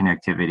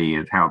interconnectivity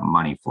of how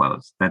money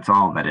flows. That's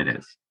all that it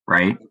is,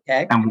 right?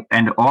 Okay.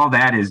 And all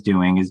that is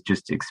doing is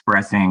just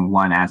expressing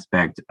one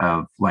aspect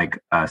of like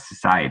a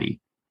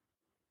society.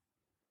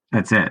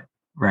 That's it,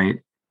 right?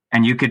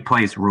 And you could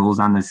place rules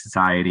on the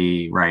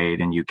society, right?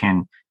 And you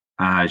can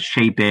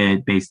shape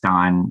it based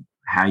on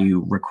how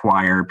you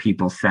require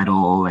people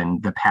settle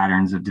and the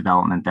patterns of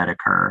development that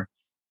occur.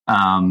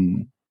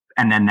 And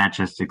then that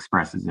just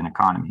expresses an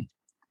economy.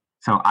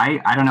 So I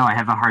don't know, I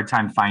have a hard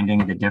time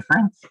finding the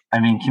difference. I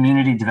mean,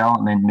 community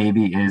development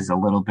maybe is a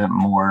little bit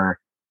more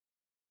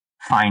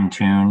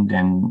fine-tuned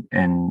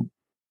and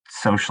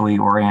socially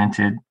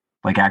oriented,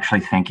 like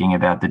actually thinking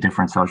about the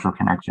different social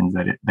connections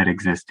that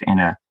exist in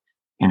a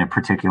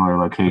particular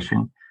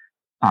location.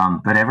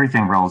 But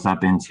everything rolls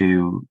up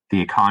into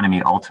the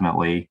economy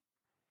ultimately.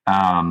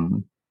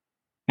 And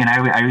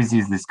I always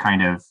use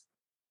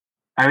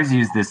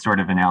this sort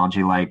of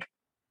analogy, like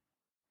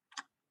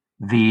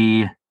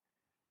the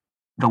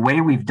way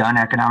we've done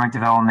economic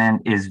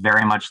development is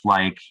very much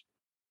like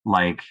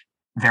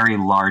very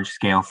large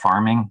scale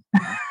farming.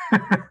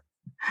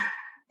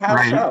 How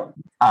right? so?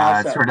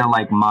 Sort of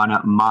like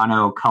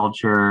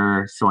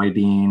monoculture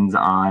soybeans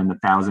on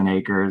 1,000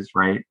 acres,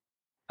 right?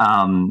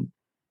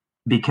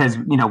 Because,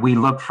 we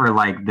look for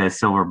like the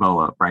silver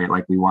bullet, right?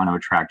 Like we want to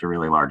attract a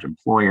really large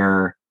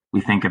employer.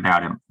 We think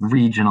about it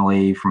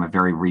regionally from a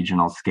very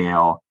regional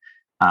scale.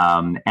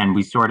 And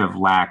we sort of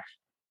lack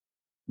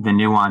the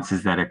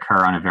nuances that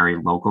occur on a very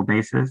local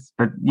basis.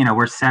 But,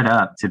 we're set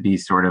up to be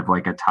sort of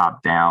like a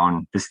top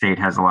down. The state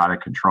has a lot of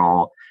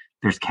control.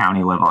 There's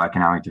county level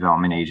economic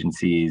development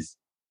agencies.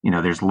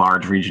 There's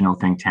large regional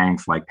think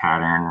tanks like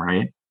Pattern,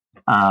 right?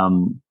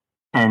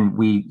 And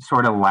we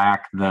sort of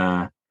lack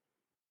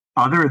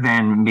other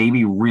than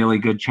maybe really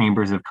good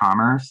chambers of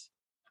commerce,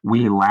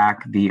 we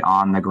lack the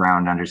on the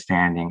ground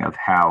understanding of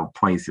how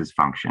places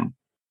function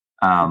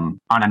on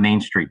a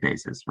Main Street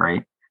basis,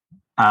 right?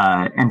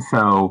 And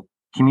so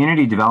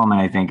community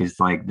development, I think, is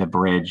like the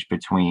bridge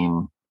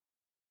between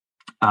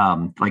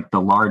like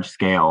the large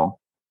scale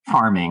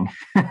farming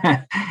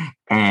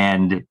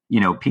and,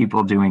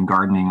 people doing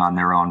gardening on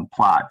their own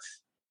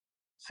plots.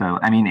 So,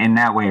 I mean, in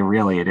that way,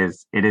 really, it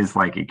is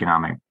like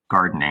economic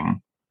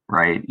gardening,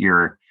 right?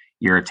 You're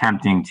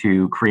attempting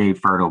to create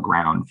fertile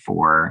ground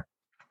for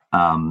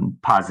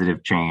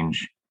positive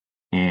change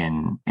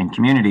in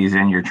communities,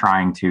 and you're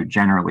trying to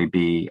generally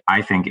be,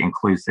 I think,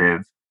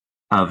 inclusive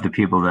of the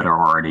people that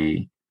are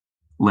already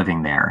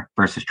living there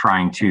versus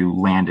trying to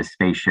land a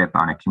spaceship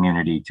on a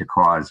community to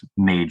cause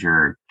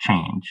major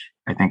change.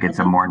 I think it's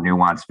a more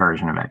nuanced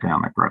version of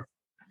economic growth.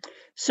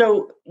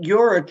 So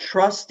you're a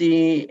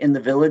trustee in the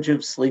village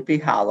of Sleepy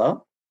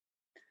Hollow.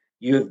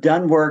 You have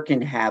done work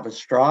in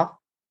Haverstraw,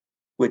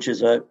 which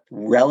is a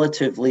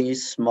relatively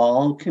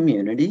small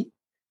community.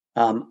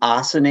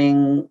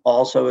 Ossining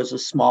also is a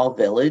small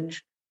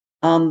village.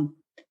 When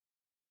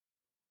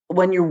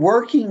you're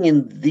working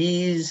in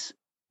these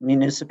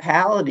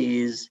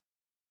municipalities,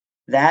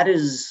 that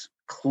is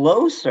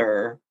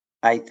closer,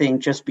 I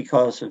think, just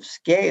because of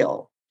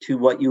scale to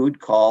what you would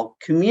call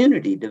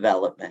community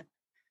development.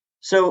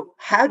 So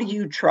how do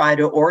you try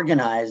to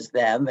organize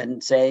them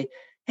and say,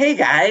 hey,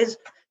 guys,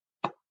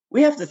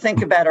 we have to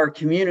think about our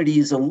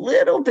communities a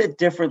little bit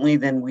differently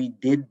than we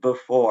did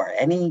before?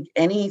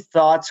 Any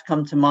thoughts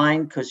come to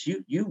mind? Because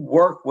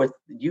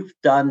you've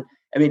done,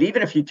 I mean,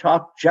 even if you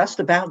talk just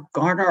about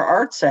Garner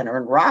Art Center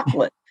in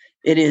Rockland,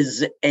 it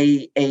is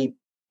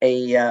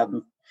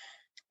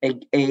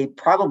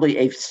probably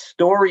a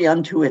story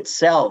unto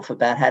itself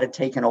about how to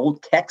take an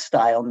old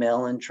textile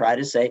mill and try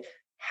to say,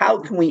 how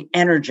can we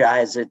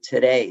energize it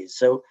today?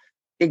 So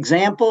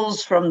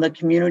examples from the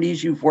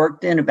communities you've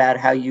worked in about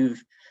how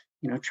you've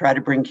try to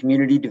bring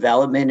community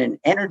development and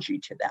energy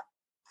to them.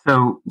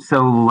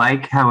 So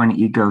like how an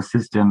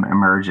ecosystem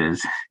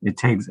emerges, it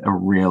takes a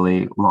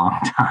really long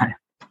time.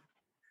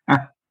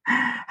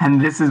 And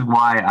this is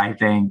why I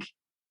think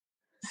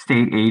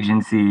state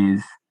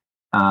agencies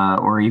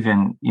or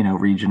even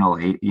regional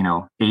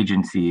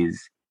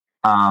agencies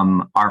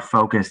are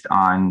focused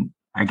on,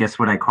 I guess,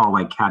 what I call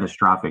like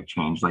catastrophic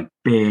change, like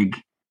big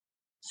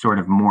sort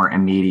of more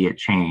immediate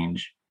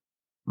change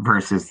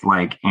versus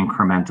like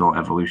incremental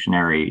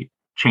evolutionary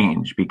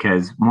change.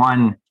 Because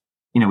one,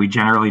 we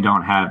generally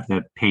don't have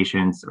the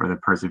patience or the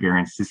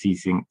perseverance to see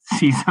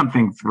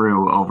something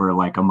through over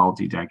like a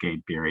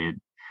multi-decade period.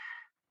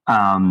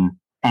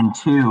 And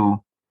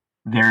two,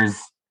 there's,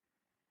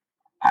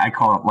 I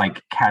call it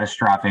like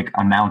catastrophic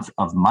amounts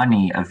of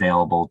money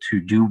available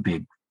to do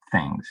big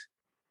things.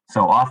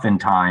 So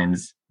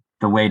oftentimes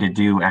the way to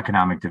do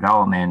economic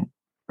development,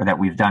 or that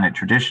we've done it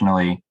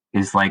traditionally,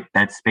 is like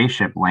that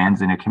spaceship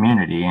lands in a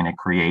community and it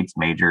creates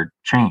major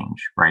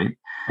change, right?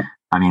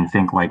 I mean,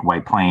 think like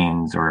White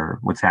Plains or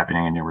what's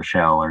happening in New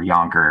Rochelle or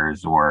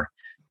Yonkers, or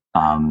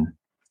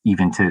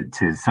even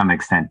to some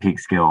extent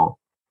Peekskill,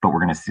 but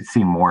we're going to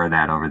see more of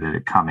that over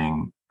the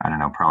coming, I don't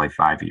know, probably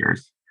 5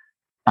 years.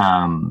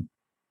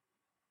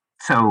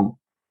 So,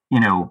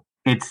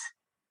 it's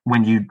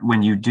when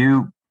you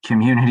do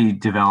community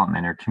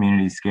development or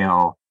community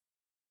scale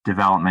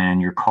development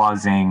and you're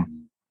causing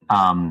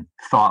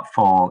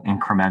thoughtful,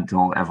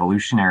 incremental,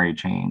 evolutionary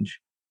change,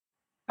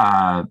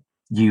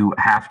 you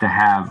have to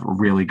have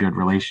really good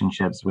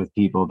relationships with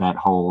people that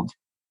hold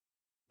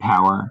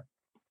power.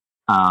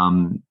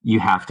 You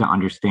have to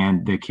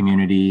understand the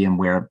community and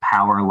where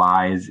power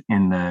lies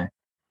in the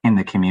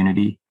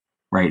community,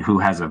 right? Who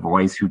has a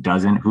voice, who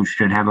doesn't, who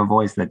should have a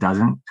voice that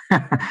doesn't.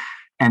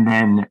 And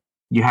then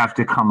you have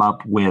to come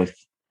up with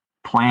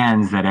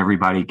plans that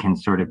everybody can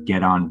sort of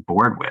get on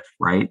board with,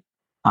 right?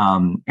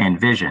 And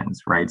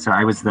visions, right? So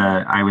I was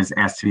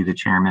asked to be the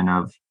chairman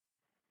of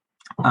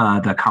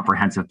the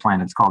comprehensive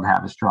plan. It's called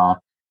Haverstraw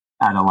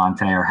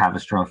Adelante or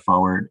Haverstraw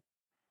Forward.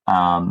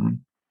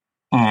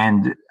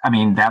 And I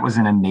mean, that was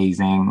an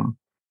amazing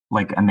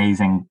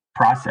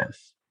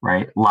process,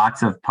 right?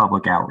 Lots of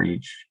public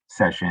outreach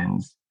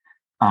sessions,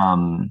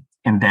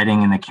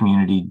 embedding in the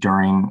community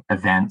during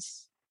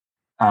events,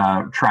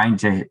 trying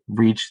to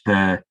reach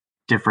the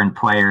different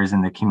players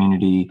in the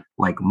community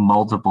like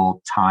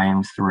multiple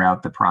times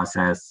throughout the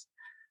process,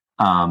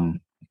 and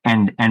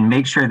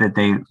make sure that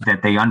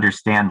they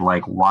understand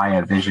like why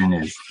a vision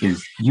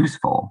is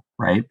useful,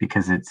 right?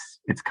 Because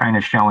it's kind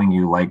of showing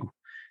you like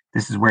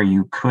this is where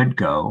you could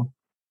go,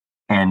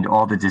 and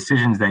all the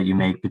decisions that you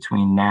make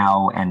between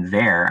now and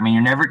there. I mean,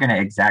 you're never going to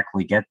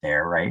exactly get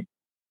there, right?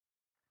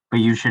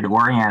 But you should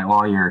orient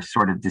all your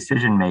sort of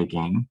decision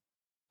making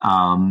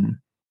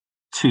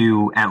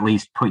to at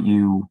least put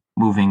you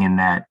moving in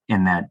that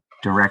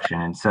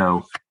direction. And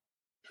so,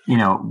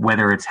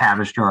 whether it's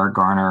Haverstraw or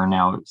Garner or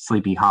now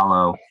Sleepy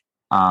Hollow,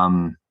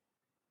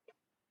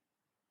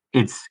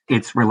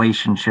 it's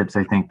relationships,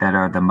 I think, that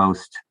are the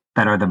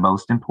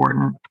most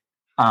important,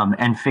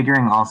 and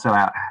figuring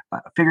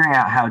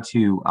out how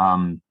to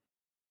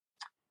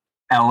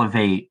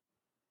elevate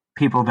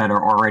people that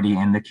are already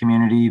in the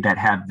community that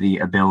have the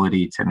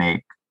ability to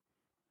make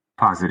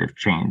positive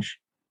change,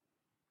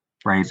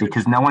 right?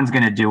 Because no one's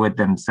going to do it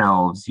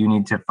themselves. You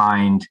need to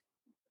find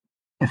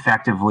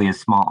effectively a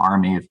small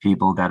army of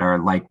people that are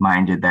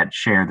like-minded, that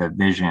share the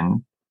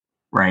vision,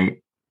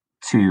 right,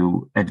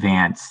 to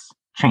advance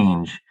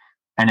change.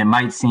 And it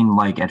might seem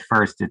like at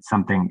first it's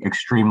something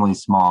extremely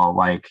small,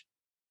 like,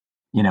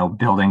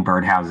 building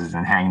birdhouses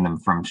and hanging them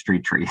from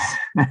street trees,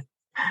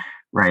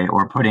 right?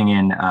 Or putting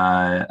in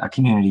a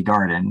community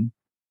garden,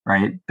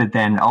 right? But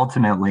then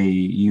ultimately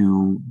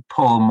you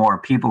pull more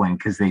people in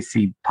because they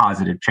see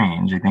positive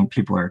change. I think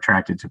people are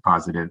attracted to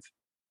positive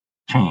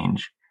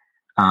change,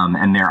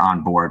 and they're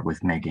on board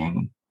with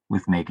making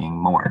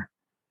more.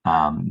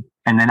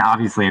 And then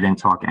obviously I didn't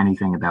talk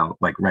anything about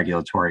like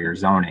regulatory or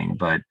zoning,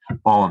 but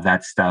all of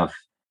that stuff,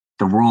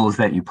 the rules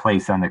that you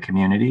place on the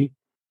community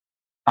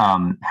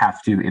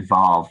have to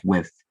evolve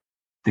with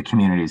the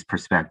community's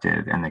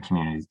perspective and the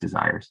community's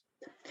desires.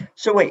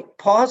 So wait,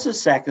 pause a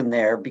second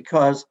there,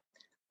 because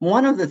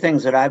one of the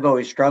things that I've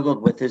always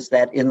struggled with is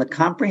that in the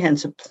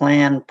comprehensive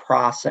plan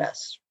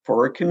process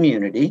for a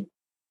community,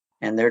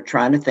 and they're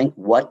trying to think,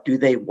 what do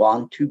they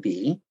want to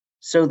be?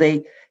 So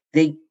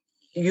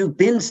you've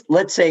been,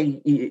 let's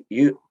say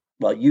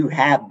you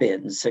have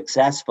been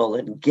successful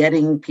in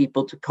getting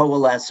people to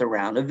coalesce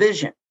around a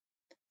vision.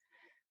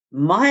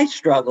 My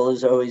struggle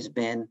has always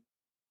been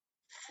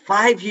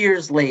 5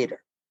 years later,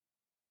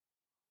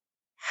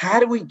 how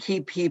do we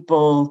keep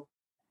people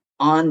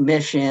on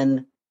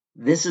mission?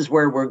 This is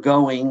where we're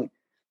going.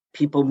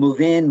 People move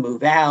in,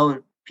 move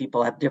out.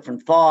 People have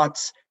different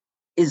thoughts.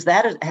 Has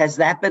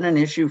that been an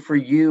issue for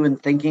you in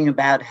thinking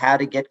about how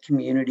to get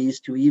communities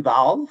to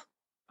evolve?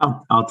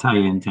 I'll tell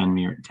you in 10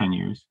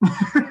 years.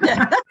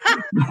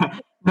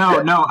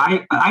 No.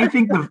 I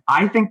think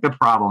the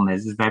problem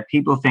is that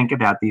people think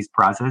about these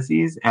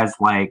processes as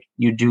like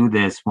you do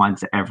this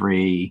once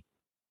every,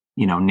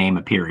 name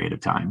a period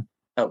of time.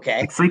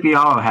 Okay. Like Sleepy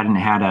Hollow hadn't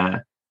had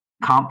a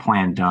comp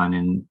plan done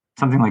in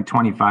something like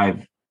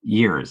 25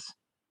 years.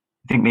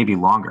 I think maybe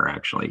longer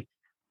actually,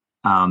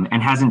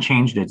 and hasn't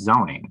changed its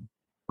zoning,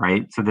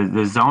 right? So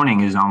the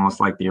zoning is almost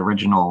like the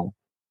original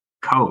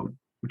code,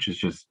 which is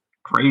just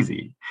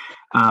crazy.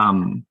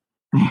 And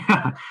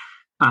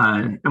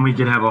we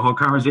could have a whole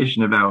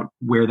conversation about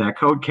where that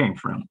code came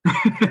from.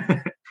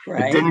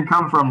 Right. It didn't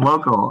come from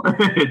local.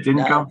 It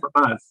didn't come from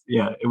us.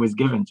 Yeah, it was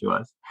given to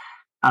us.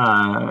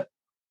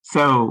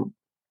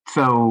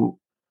 So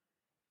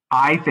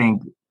I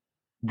think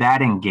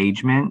that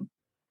engagement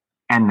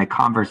and the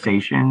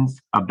conversations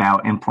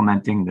about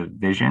implementing the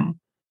vision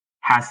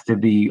has to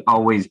be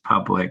always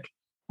public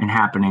and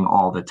happening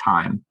all the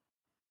time.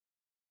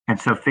 And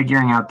so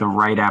figuring out the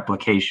right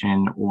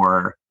application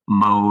or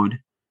mode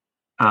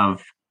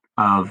of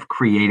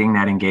creating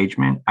that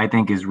engagement, I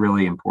think is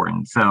really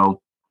important.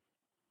 So,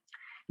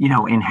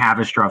 in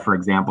Havistra, for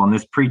example, and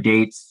this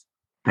predates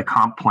the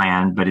comp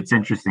plan, but it's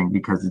interesting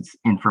because it's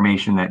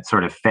information that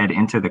sort of fed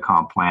into the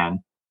comp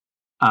plan.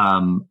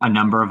 A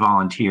number of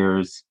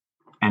volunteers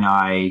and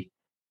I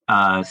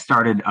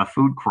started a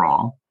food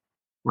crawl,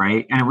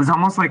 right? And it was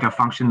almost like a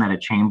function that a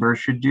chamber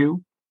should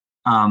do.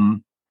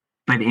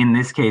 But in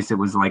this case, it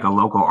was like a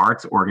local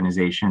arts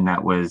organization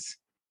that was,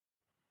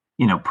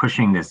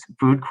 pushing this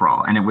food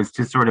crawl. And it was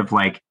to sort of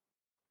like,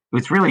 it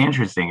was really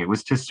interesting. It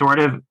was to sort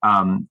of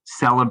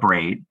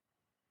celebrate,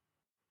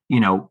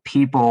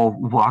 people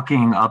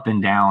walking up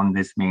and down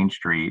this main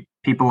street,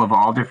 people of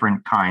all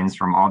different kinds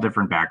from all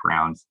different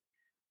backgrounds,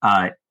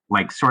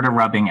 like sort of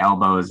rubbing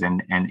elbows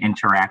and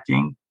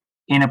interacting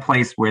in a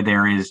place where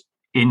there is,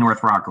 in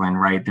North Rockland,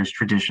 right, there's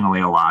traditionally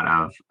a lot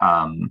of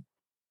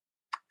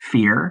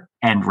fear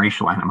and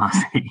racial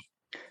animosity.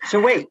 So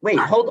wait,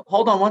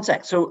 hold on one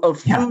sec. So a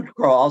food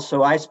crawl.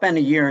 So I spent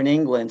a year in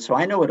England, so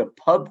I know what a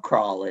pub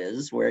crawl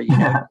is, where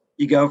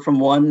you go from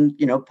one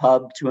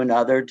pub to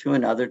another to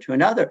another to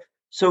another.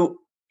 So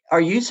are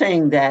you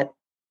saying that,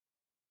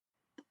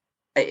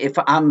 if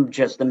I'm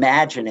just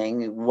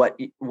imagining what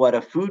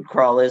a food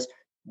crawl is,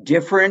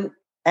 different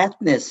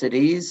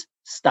ethnicities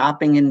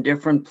stopping in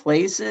different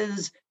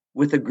places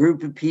with a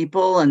group of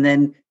people and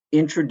then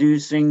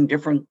introducing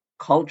different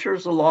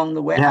cultures along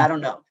the way? I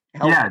don't know.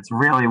 Yeah, it's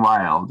really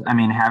wild. I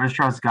mean,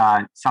 Havistra's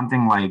got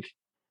something like,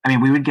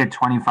 we would get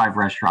 25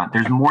 restaurants.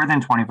 There's more than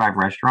 25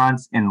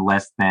 restaurants in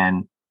less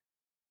than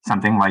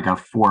something like a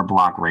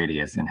 4-block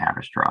radius in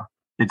Havistra.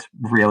 It's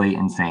really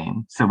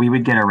insane. So we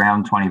would get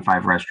around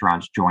 25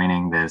 restaurants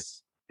joining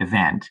this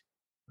event.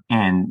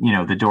 And,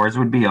 the doors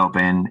would be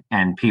open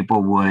and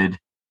people would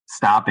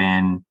stop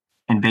in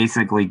and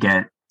basically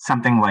get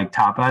something like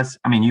tapas.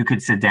 You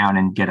could sit down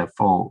and get a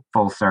full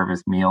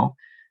service meal,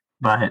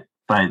 but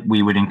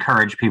we would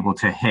encourage people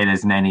to hit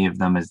as many of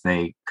them as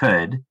they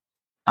could.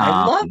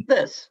 I love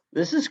this.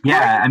 This is great.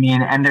 Yeah,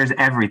 and there's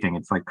everything.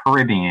 It's like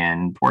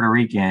Caribbean, Puerto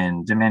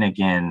Rican,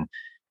 Dominican,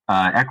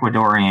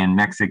 Ecuadorian,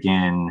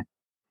 Mexican,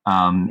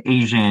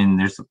 Asian.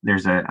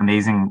 There's an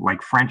amazing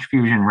like French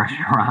fusion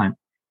restaurant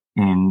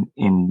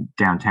in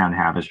downtown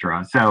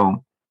Havistra.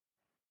 So,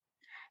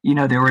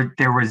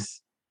 there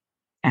was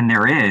and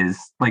there is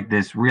like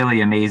this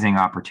really amazing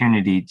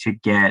opportunity to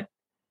get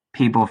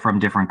people from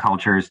different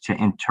cultures to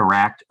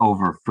interact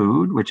over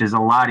food, which is a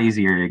lot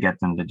easier to get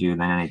them to do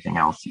than anything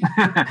else.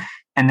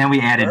 And then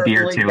we added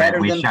beer to it.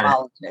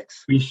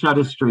 We shut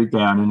a street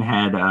down and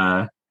had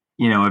a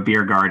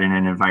beer garden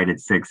and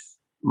invited 6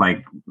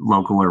 like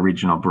local or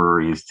regional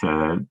breweries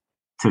to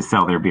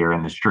sell their beer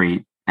in the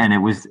street. And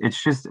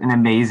it's just an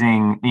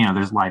amazing,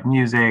 there's live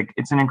music.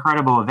 It's an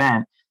incredible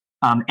event.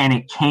 And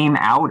it came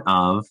out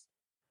of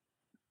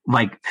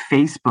like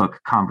Facebook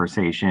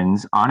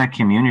conversations on a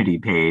community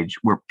page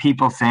where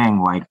people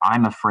saying like,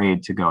 I'm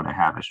afraid to go to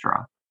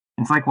Havistraw.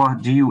 It's like, well,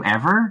 do you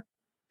ever?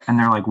 And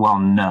they're like, well,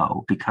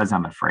 no, because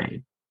I'm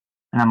afraid.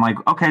 And I'm like,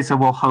 okay, so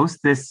we'll host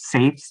this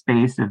safe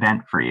space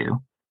event for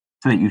you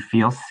so that you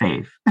feel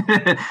safe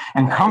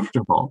and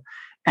comfortable.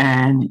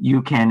 And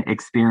you can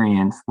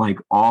experience like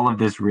all of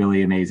this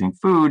really amazing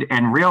food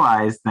and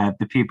realize that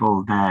the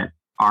people that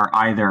are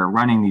either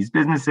running these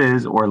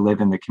businesses or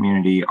live in the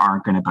community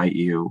aren't going to bite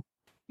you,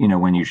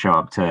 when you show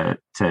up to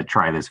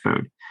try this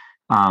food.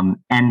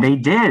 And they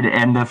did.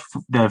 And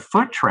the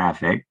foot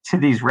traffic to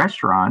these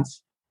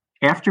restaurants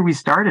after we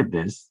started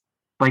this,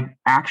 like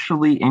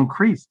actually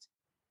increased.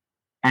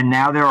 And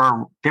now there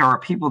are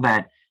people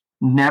that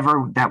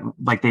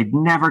they'd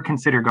never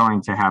consider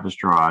going to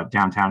Havistraw,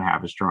 downtown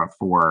Havistraw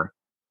for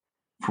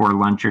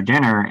lunch or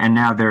dinner. And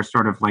now they're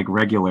sort of like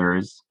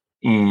regulars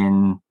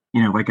in,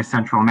 like a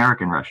Central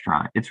American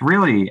restaurant. It's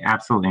really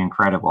absolutely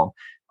incredible.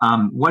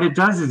 What it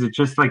does is it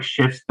just like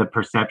shifts the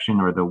perception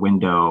or the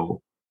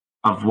window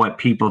of what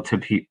people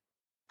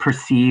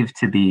perceive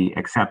to be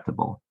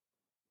acceptable.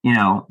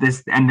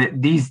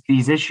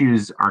 These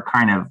issues are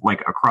kind of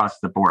like across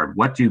the board.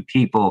 What do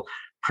people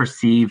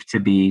perceive to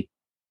be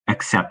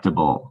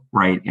acceptable,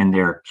 right, in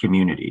their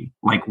community?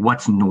 Like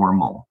what's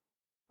normal,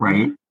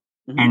 right?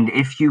 Mm-hmm. And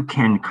if you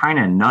can kind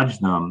of nudge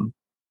them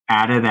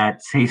out of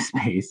that safe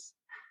space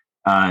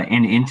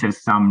and into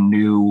some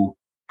new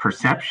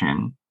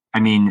perception, I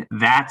mean,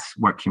 that's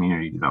what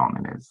community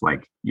development is.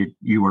 Like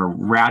you are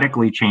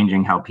radically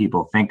changing how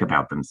people think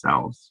about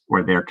themselves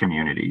or their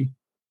community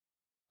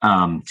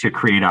to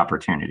create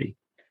opportunity.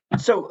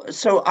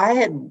 So I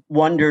had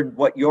wondered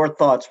what your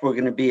thoughts were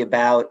going to be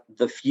about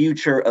the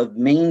future of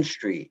Main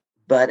Street,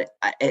 but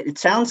it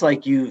sounds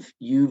like you've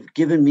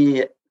given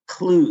me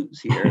clues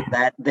here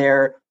that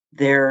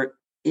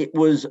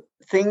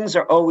things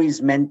are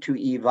always meant to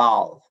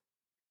evolve.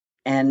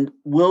 And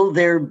will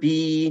there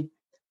be,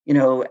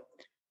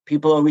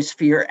 people always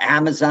fear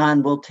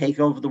Amazon will take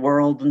over the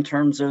world in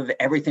terms of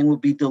everything will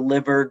be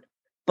delivered,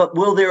 but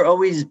will there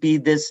always be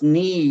this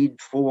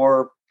need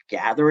for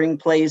gathering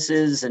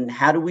places, and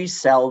how do we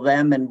sell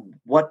them, and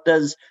what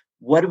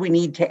do we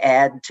need to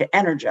add to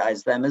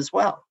energize them as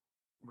well?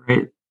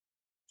 Right.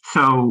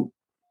 So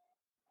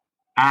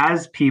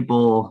as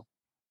people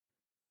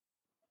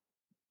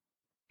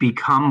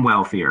become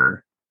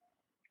wealthier,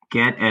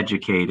 get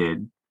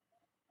educated,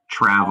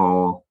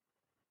 travel,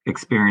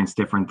 experience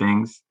different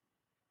things,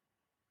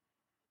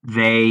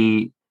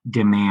 they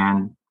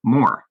demand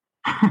more,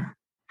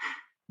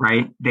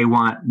 right? They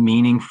want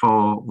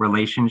meaningful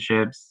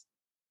relationships,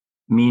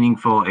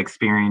 meaningful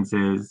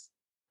experiences.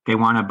 They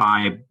want to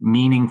buy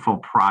meaningful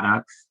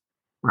products,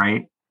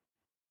 right?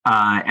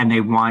 And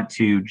they want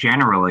to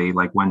generally,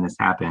 like when this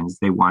happens,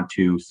 they want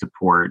to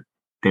support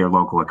their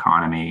local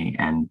economy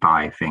and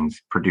buy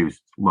things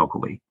produced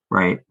locally,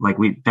 right? Like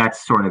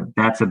that's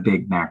a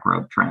big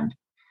macro trend.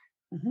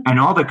 Mm-hmm. And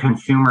all the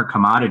consumer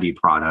commodity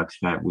products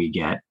that we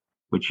get,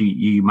 which you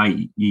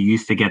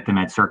used to get them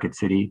at Circuit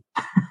City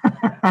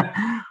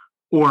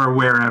or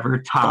wherever,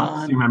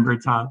 Tops, you remember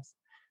Tops?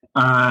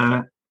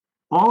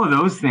 All of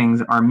those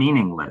things are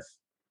meaningless.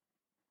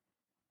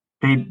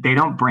 They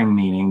don't bring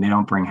meaning. They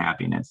don't bring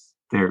happiness.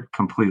 They're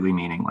completely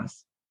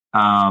meaningless.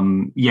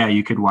 Yeah,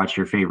 you could watch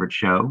your favorite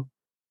show,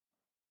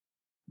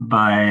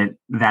 but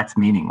that's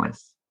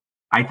meaningless.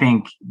 I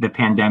think the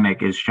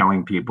pandemic is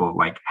showing people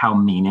like how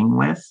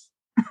meaningless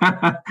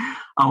a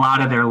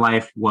lot of their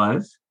life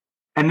was.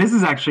 And this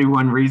is actually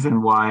one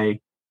reason why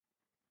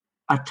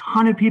a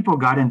ton of people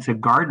got into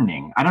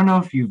gardening. I don't know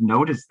if you've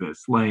noticed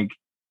this, like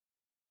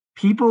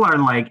people are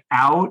like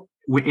out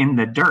in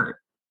the dirt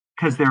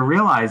because they're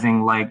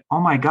realizing like, oh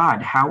my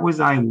God, how was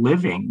I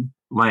living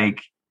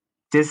like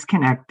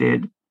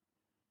disconnected,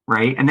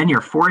 right? And then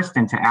you're forced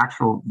into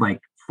actual like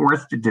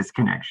forced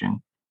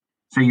disconnection.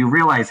 So you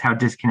realize how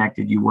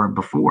disconnected you were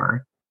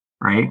before,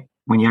 right?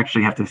 When you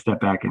actually have to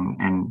step back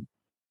and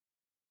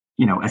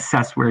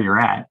assess where you're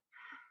at.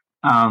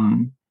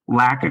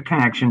 Lack of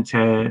connection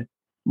to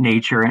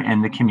nature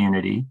and the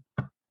community.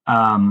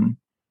 And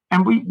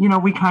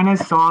we kind of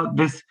saw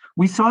this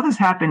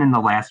happen in the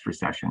last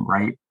recession,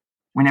 right?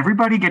 When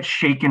everybody gets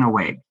shaken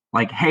awake,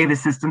 like, hey, the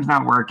system's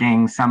not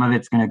working, some of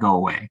it's going to go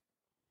away.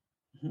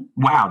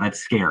 Mm-hmm. Wow, that's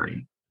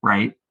scary,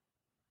 right?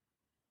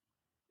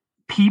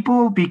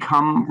 People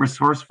become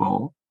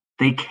resourceful,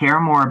 they care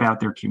more about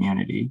their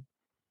community,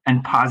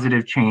 and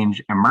positive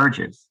change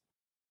emerges.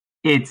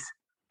 It's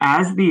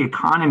as the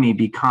economy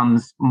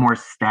becomes more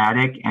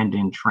static and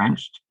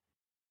entrenched,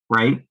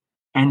 right,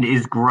 and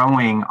is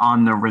growing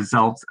on the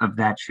results of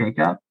that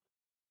shakeup,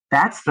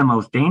 that's the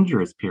most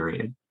dangerous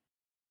period,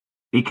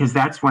 because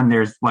that's when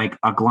there's like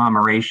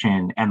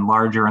agglomeration and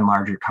larger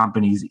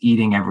companies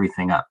eating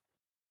everything up.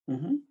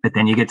 Mm-hmm. But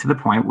then you get to the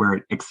point where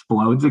it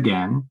explodes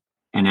again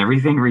and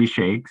everything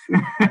reshakes.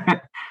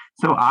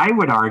 So I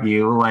would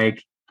argue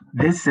like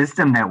this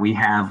system that we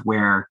have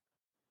where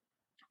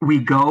we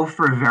go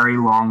for very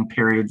long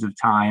periods of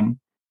time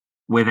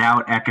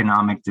without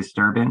economic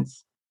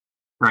disturbance,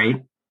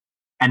 right?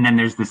 and then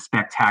there's this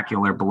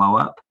spectacular blow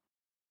up.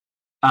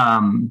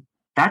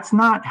 That's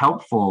not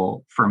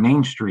helpful for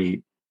Main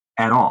Street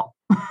at all.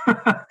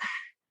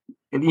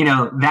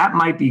 That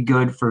might be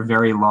good for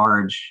very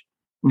large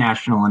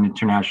national and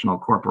international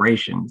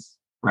corporations,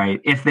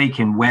 right? If they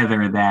can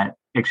weather that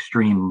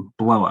extreme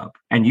blow up.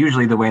 And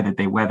usually the way that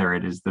they weather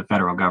it is the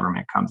federal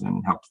government comes in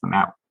and helps them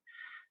out.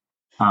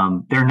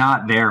 They're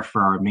not there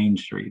for our main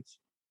streets.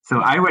 So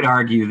I would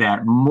argue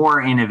that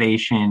more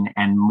innovation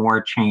and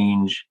more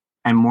change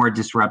and more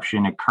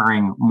disruption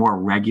occurring more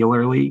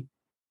regularly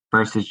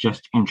versus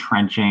just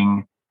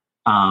entrenching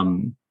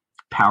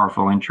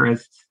powerful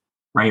interests,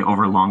 right,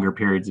 over longer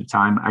periods of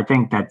time. I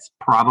think that's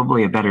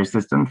probably a better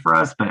system for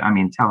us. But I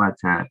mean, tell that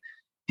to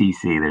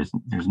DC.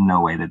 There's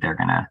no way that they're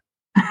gonna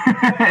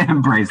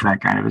embrace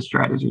that kind of a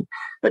strategy.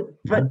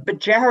 But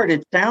Jared,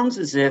 it sounds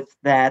as if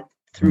that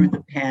through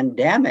the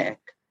pandemic,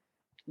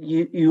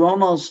 you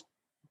almost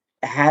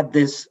had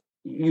this.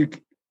 I'm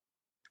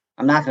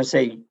not going to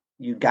say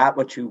you got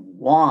what you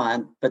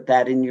want, but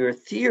that in your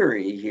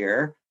theory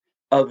here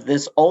of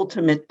this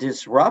ultimate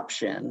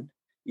disruption,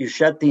 you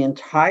shut the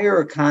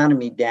entire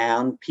economy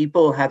down.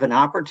 People have an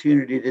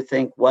opportunity to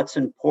think what's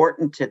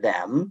important to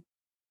them.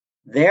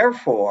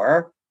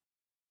 Therefore,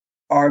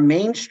 our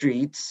main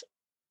streets,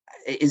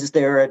 is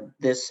there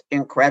this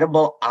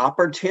incredible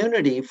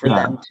opportunity for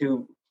them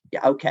to,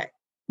 okay.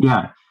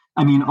 Yeah.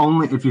 I mean,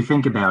 only if you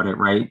think about it,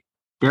 right?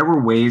 There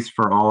were ways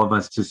for all of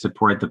us to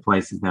support the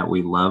places that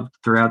we loved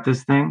throughout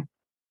this thing,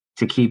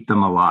 to keep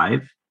them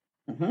alive,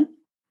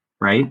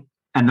 right?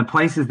 And the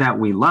places that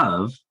we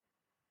love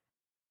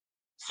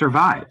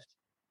survived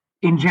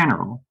in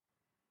general,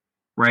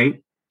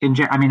 right?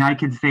 I mean, I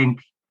could think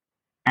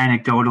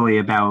anecdotally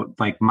about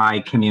like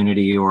my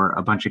community or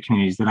a bunch of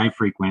communities that I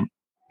frequent.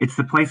 It's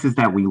the places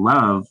that we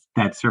love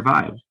that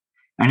survived.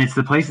 And it's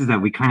the places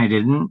that we kind of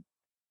didn't,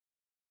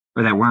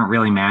 or that weren't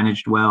really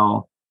managed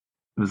well.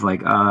 It was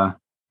like,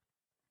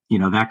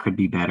 that could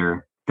be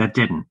better. That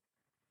didn't.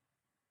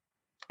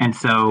 And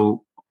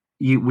so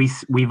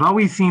we've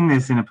always seen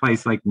this in a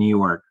place like New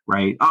York,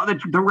 right? Oh,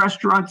 the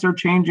restaurants are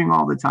changing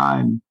all the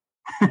time.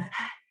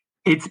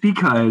 It's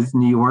because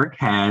New York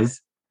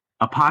has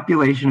a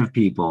population of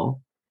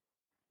people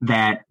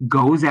that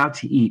goes out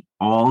to eat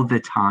all the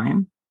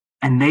time,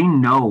 and they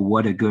know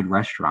what a good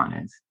restaurant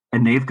is,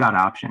 and they've got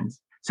options.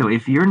 So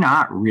if you're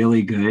not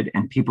really good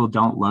and people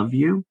don't love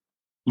you,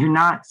 you're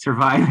not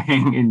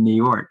surviving in New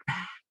York.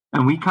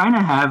 And we kind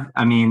of have,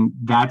 I mean,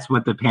 that's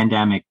what the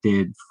pandemic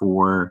did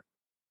for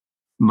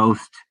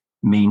most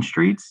main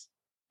streets,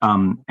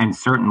 and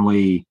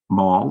certainly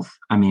malls.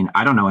 I mean,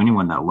 I don't know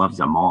anyone that loves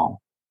a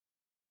mall.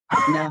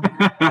 No.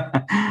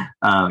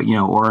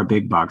 Or a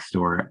big box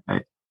store.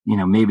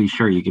 Maybe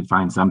sure you could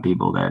find some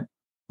people that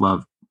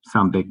love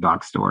some big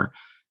box store.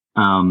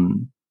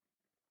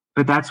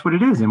 But that's what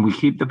it is. And we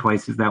keep the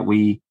places that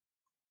we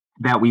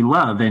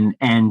love.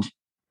 And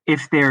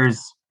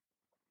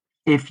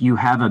if you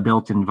have a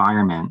built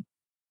environment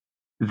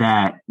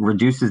that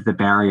reduces the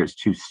barriers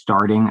to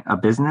starting a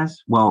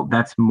business, well,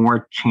 that's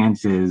more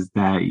chances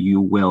that you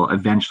will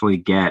eventually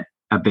get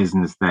a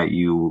business that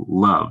you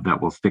love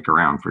that will stick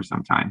around for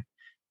some time.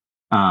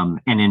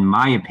 And in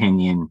my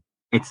opinion,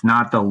 it's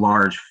not the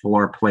large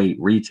floor plate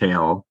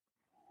retail,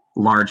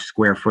 large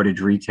square footage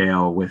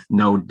retail with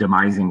no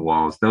demising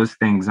walls. Those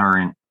things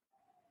aren't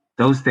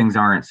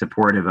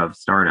supportive of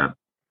startup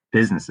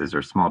businesses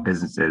or small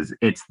businesses.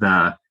 It's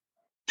the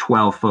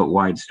 12-foot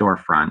wide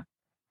storefront,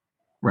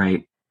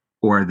 right?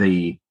 Or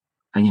the,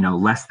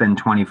 less than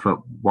 20-foot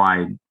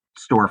wide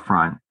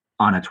storefront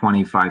on a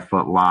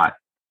 25-foot lot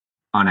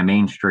on a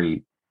main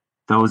street.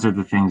 Those are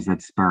the things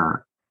that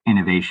spur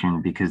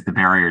innovation, because the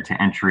barrier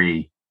to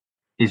entry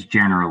is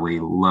generally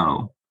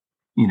low,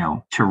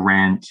 to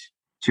rent,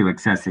 to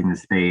accessing the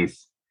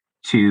space,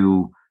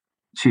 to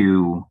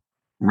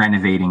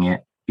renovating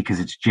it, because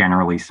it's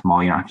generally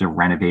small. You don't have to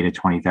renovate a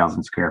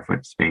 20,000 square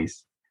foot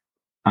space,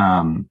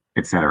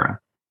 et cetera.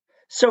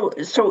 So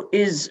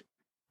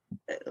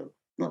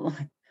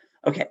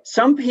okay.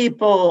 Some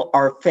people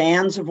are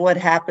fans of what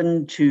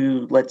happened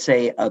to, let's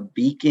say, a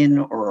Beacon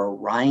or a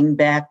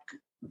Rhinebeck,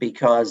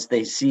 because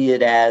they see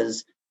it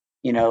as,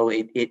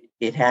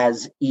 it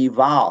has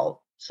evolved.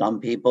 Some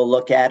people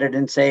look at it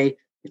and say,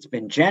 it's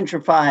been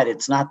gentrified.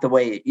 It's not the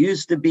way it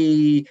used to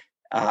be.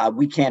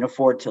 We can't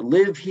afford to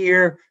live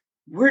here.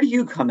 Where do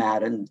you come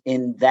out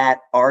in that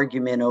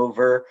argument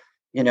over,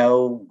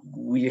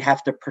 we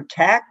have to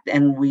protect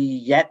and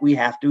we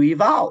have to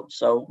evolve?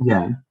 So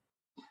yeah.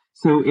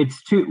 So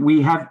it's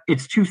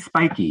too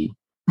spiky.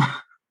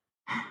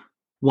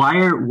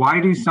 Why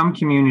do some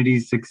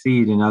communities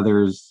succeed and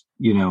others,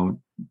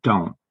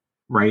 don't,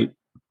 right?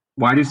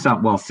 Why do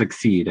some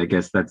succeed? I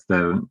guess that's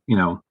the,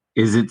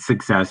 is it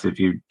success if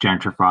you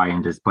gentrify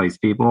and displace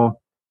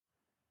people?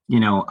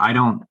 I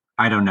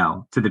don't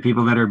know. To the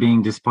people that are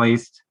being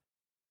displaced,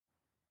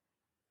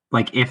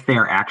 like if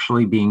they're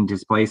actually being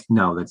displaced,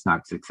 no, that's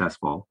not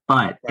successful.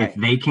 But right. If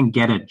they can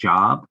get a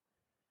job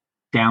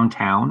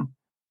downtown,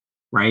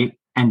 right,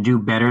 and do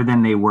better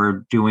than they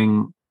were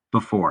doing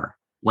before,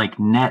 like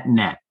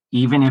net,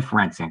 even if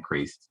rents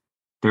increased,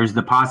 there's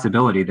the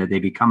possibility that they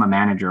become a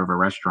manager of a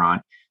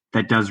restaurant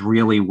that does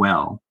really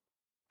well.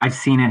 I've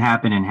seen it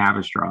happen in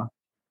Haverstraw,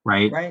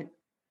 right? Right.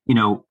 You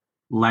know,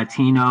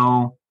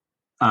 Latino,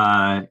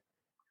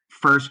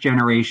 first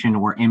generation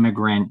or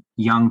immigrant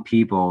young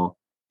people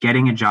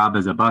getting a job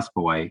as a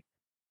busboy.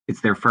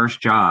 It's their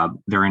first job.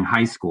 They're in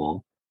high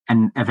school,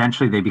 and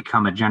eventually they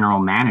become a general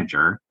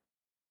manager.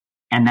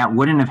 And that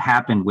wouldn't have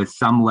happened with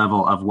some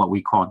level of what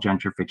we call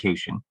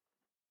gentrification.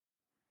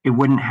 It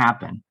wouldn't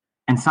happen.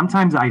 And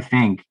sometimes I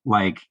think,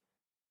 like,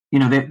 you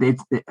know,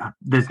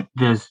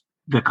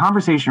 the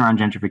conversation around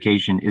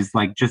gentrification is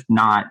like just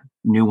not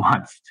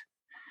nuanced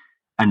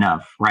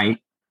enough, right?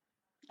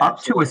 Absolutely.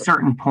 Up to a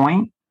certain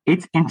point,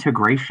 it's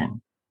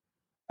integration.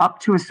 Up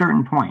to a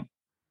certain point,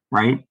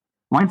 right?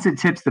 Once it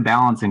tips the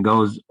balance and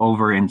goes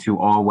over into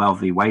all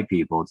wealthy white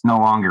people, it's no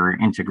longer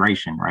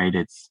integration, right?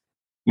 It's,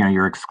 you know,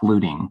 you're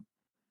excluding,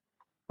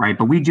 right?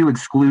 But we do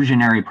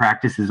exclusionary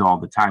practices all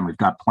the time. We've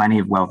got plenty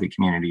of wealthy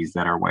communities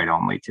that are white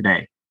only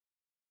today.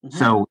 Mm-hmm.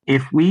 So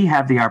if we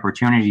have the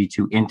opportunity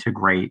to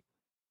integrate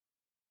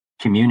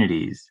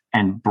communities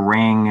and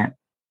bring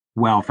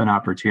wealth and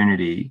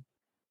opportunity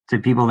to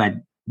people that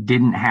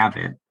didn't have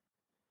it,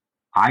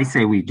 I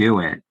say we do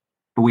it,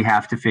 but we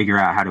have to figure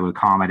out how to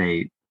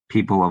accommodate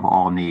people of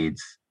all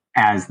needs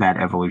as that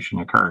evolution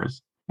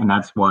occurs. And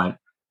that's what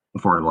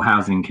affordable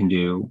housing can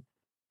do,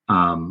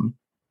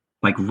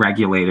 like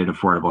regulated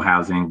affordable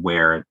housing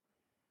where,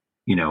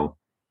 you know,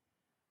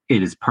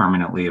 it is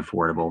permanently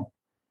affordable.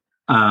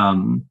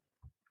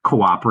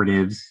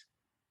 Cooperatives,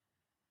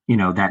 you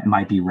know, that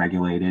might be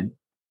regulated.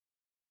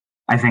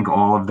 I think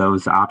all of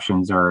those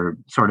options are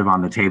sort of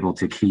on the table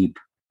to keep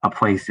a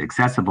place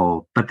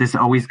accessible. But this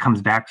always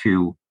comes back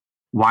to,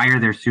 why are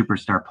there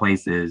superstar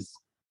places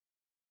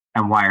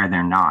and why are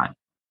there not?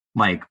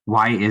 Like,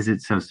 why is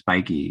it so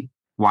spiky?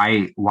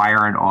 Why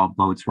aren't all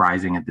boats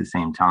rising at the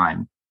same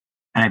time?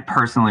 And I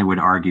personally would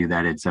argue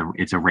that it's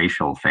a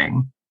racial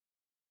thing.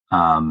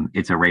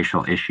 It's a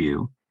racial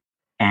issue.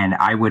 And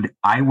I would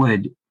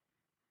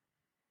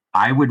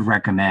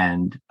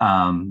recommend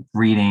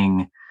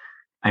reading,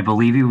 I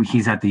believe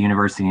he's at the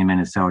University of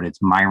Minnesota. It's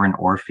Myron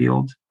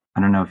Orfield. I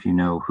don't know if you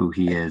know who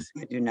he is.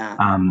 I do not.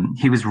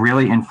 He was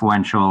really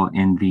influential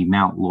in the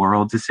Mount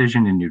Laurel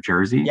decision in New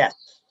Jersey. Yes,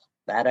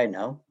 that I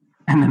know.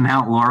 And the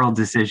Mount Laurel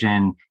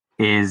decision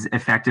is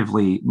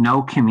effectively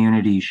no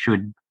community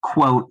should,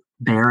 quote,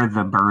 bear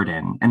the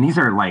burden. And these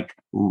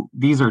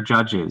are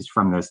judges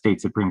from the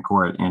state Supreme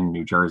Court in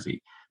New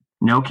Jersey.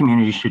 No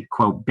community should,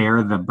 quote,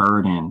 bear the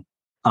burden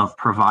of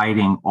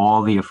providing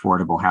all the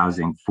affordable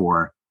housing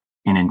for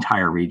an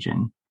entire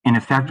region. In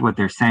effect, what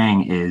they're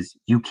saying is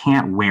you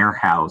can't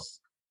warehouse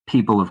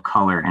people of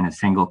color in a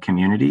single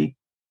community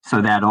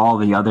so that all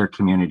the other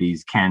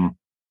communities can,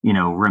 you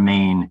know,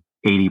 remain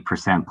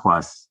 80%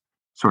 plus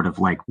sort of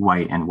like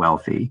white and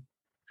wealthy.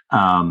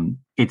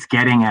 It's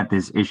getting at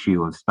this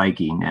issue of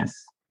spikiness.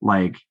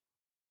 Like,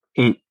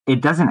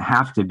 it doesn't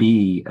have to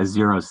be a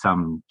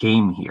zero-sum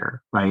game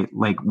here, right?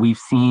 Like, we've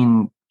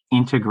seen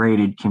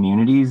integrated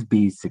communities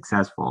be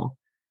successful.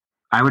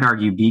 I would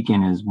argue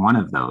Beacon is one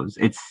of those.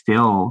 It's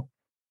still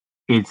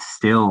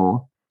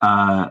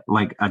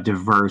like a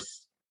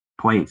diverse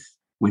place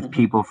with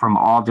people from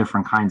all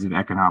different kinds of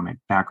economic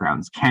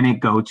backgrounds. Can it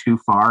go too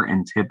far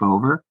and tip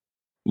over?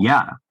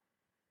 Yeah,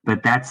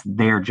 but that's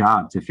their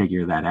job to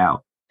figure that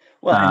out.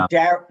 Well,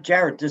 and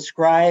Jared,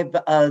 describe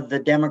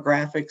the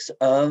demographics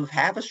of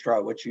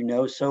Haverstraw, which you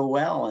know so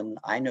well, and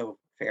I know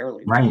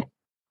fairly well.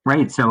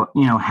 Right. So,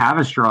 you know,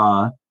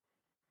 Haverstraw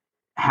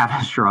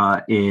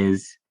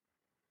is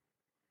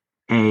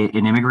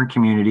an immigrant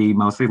community,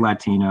 mostly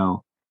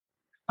Latino.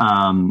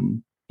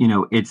 You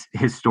know, it's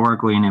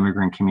historically an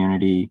immigrant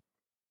community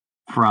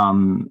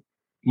from,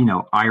 you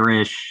know,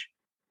 Irish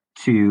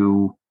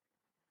to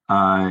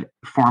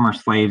former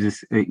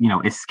slaves, you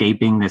know,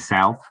 escaping the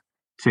South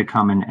to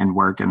come and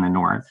work in the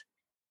North,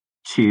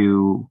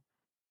 to,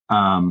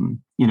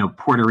 you know,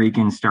 Puerto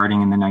Ricans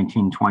starting in the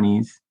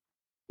 1920s,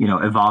 you know,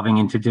 evolving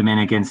into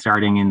Dominicans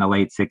starting in the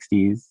late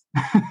 60s.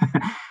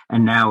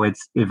 And now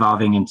it's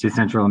evolving into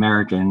Central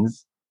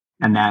Americans.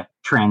 And that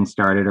trend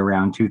started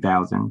around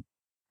 2000.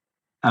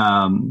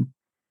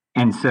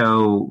 And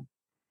so,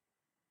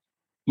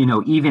 you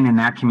know, even in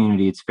that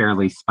community, it's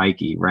fairly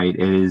spiky, right?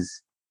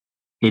 It's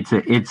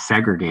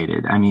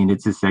segregated. I mean,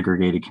 it's a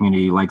segregated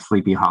community like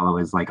Sleepy Hollow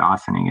is, like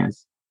Ossining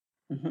is,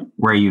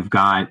 where you've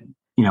got,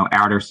 you know,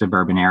 outer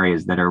suburban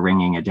areas that are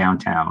ringing a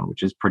downtown,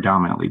 which is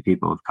predominantly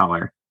people of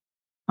color,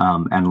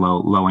 and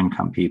low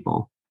income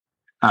people.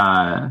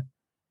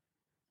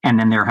 And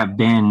then there have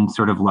been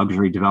sort of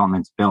luxury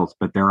developments built,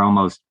 but they're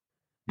almost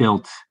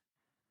built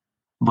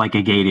like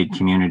a gated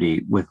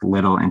community with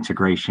little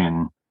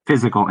integration,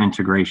 physical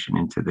integration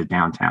into the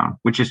downtown,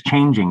 which is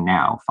changing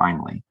now,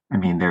 finally. I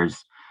mean,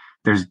 there's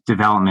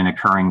development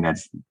occurring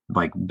that's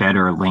like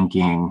better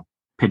linking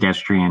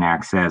pedestrian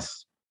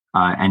access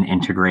and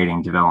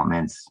integrating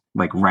developments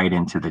like right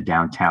into the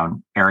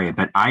downtown area.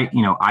 But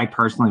I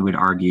personally would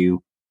argue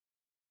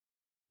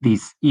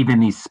these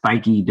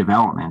spiky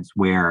developments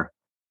where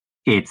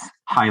it's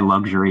high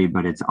luxury,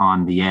 but it's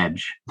on the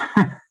edge,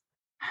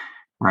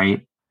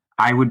 right?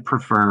 I would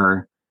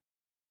prefer,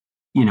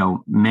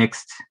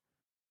 mixed,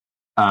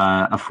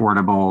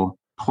 affordable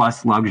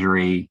plus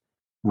luxury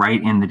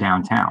right in the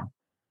downtown,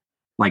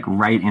 like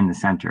right in the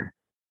center.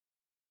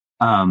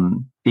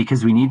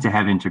 Because we need to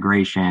have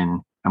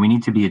integration and we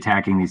need to be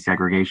attacking these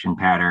segregation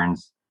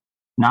patterns,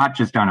 not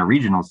just on a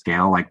regional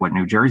scale, like what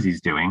New Jersey's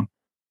doing.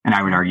 And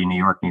I would argue New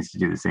York needs to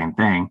do the same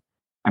thing.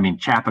 I mean,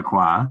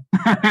 Chappaqua,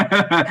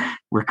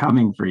 we're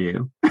coming for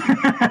you.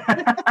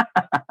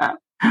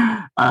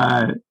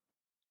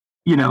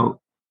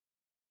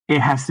 It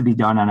has to be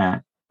done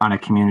on a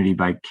community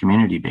by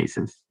community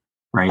basis,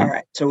 right? All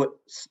right. So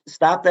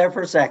stop there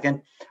for a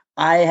second.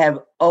 I have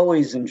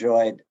always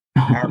enjoyed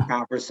our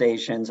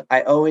conversations.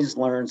 I always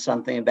learn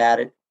something about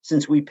it.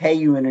 Since we pay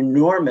you an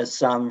enormous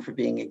sum for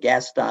being a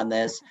guest on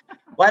this,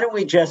 why don't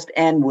we just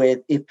end with,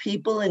 if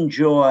people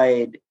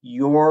enjoyed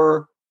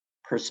your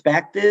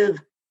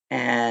perspective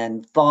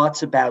and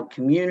thoughts about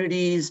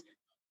communities,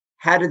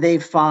 how do they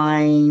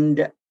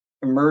find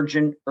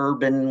Emergent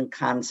Urban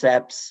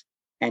Concepts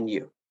and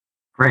you?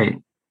 Great.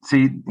 So,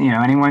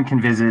 anyone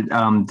can visit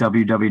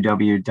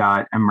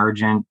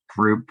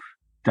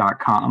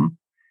www.emergentgroup.com.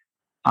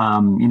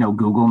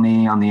 Google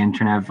me on the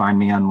internet, find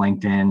me on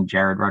LinkedIn,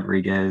 Jared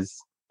Rodriguez.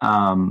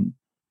 I'm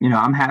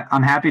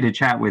happy to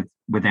chat with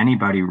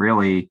anybody,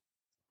 really.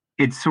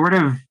 It's sort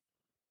of,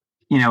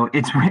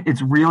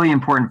 it's really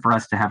important for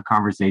us to have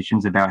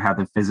conversations about how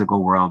the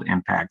physical world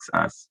impacts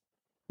us.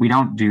 We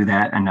don't do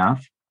that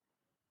enough.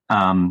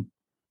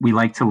 We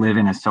like to live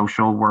in a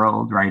social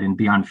world, right? And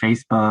be on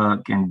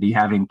Facebook and be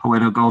having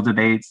political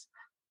debates.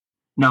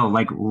 No,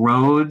 like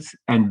roads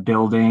and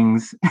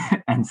buildings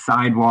and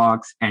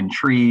sidewalks and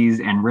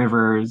trees and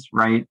rivers,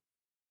 right?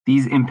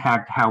 These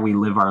impact how we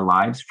live our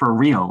lives for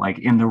real, like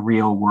in the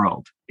real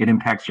world. It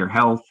impacts your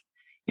health.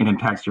 It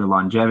impacts your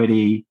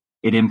longevity.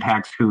 It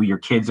impacts who your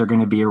kids are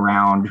going to be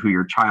around, who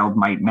your child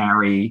might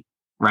marry,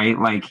 right?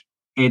 Like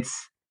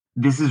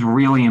this is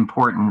really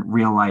important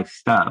real life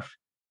stuff.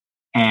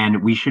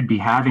 And we should be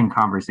having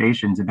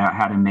conversations about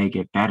how to make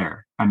it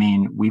better. I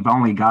mean, we've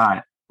only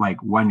got like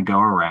one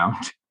go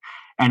around.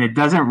 And it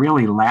doesn't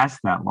really last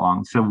that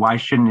long. So why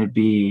shouldn't it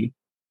be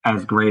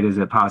as great as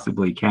it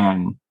possibly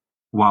can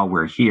while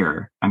we're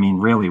here? I mean,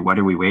 really, what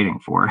are we waiting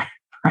for?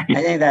 Right?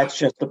 I think that's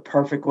just the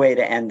perfect way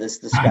to end this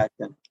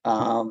discussion.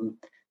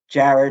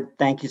 Jared,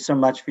 thank you so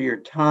much for your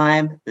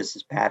time. This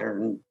is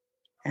Pattern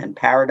and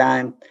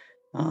Paradigm.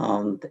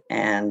 And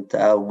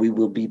we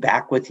will be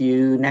back with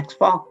you next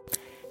fall.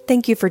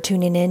 Thank you for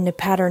tuning in to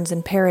Patterns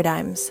and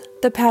Paradigms,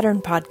 the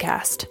Pattern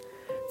Podcast.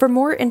 For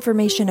more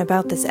information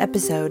about this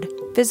episode,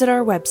 visit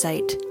our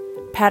website,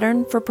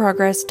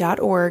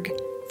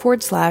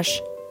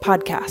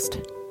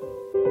 patternforprogress.org/podcast.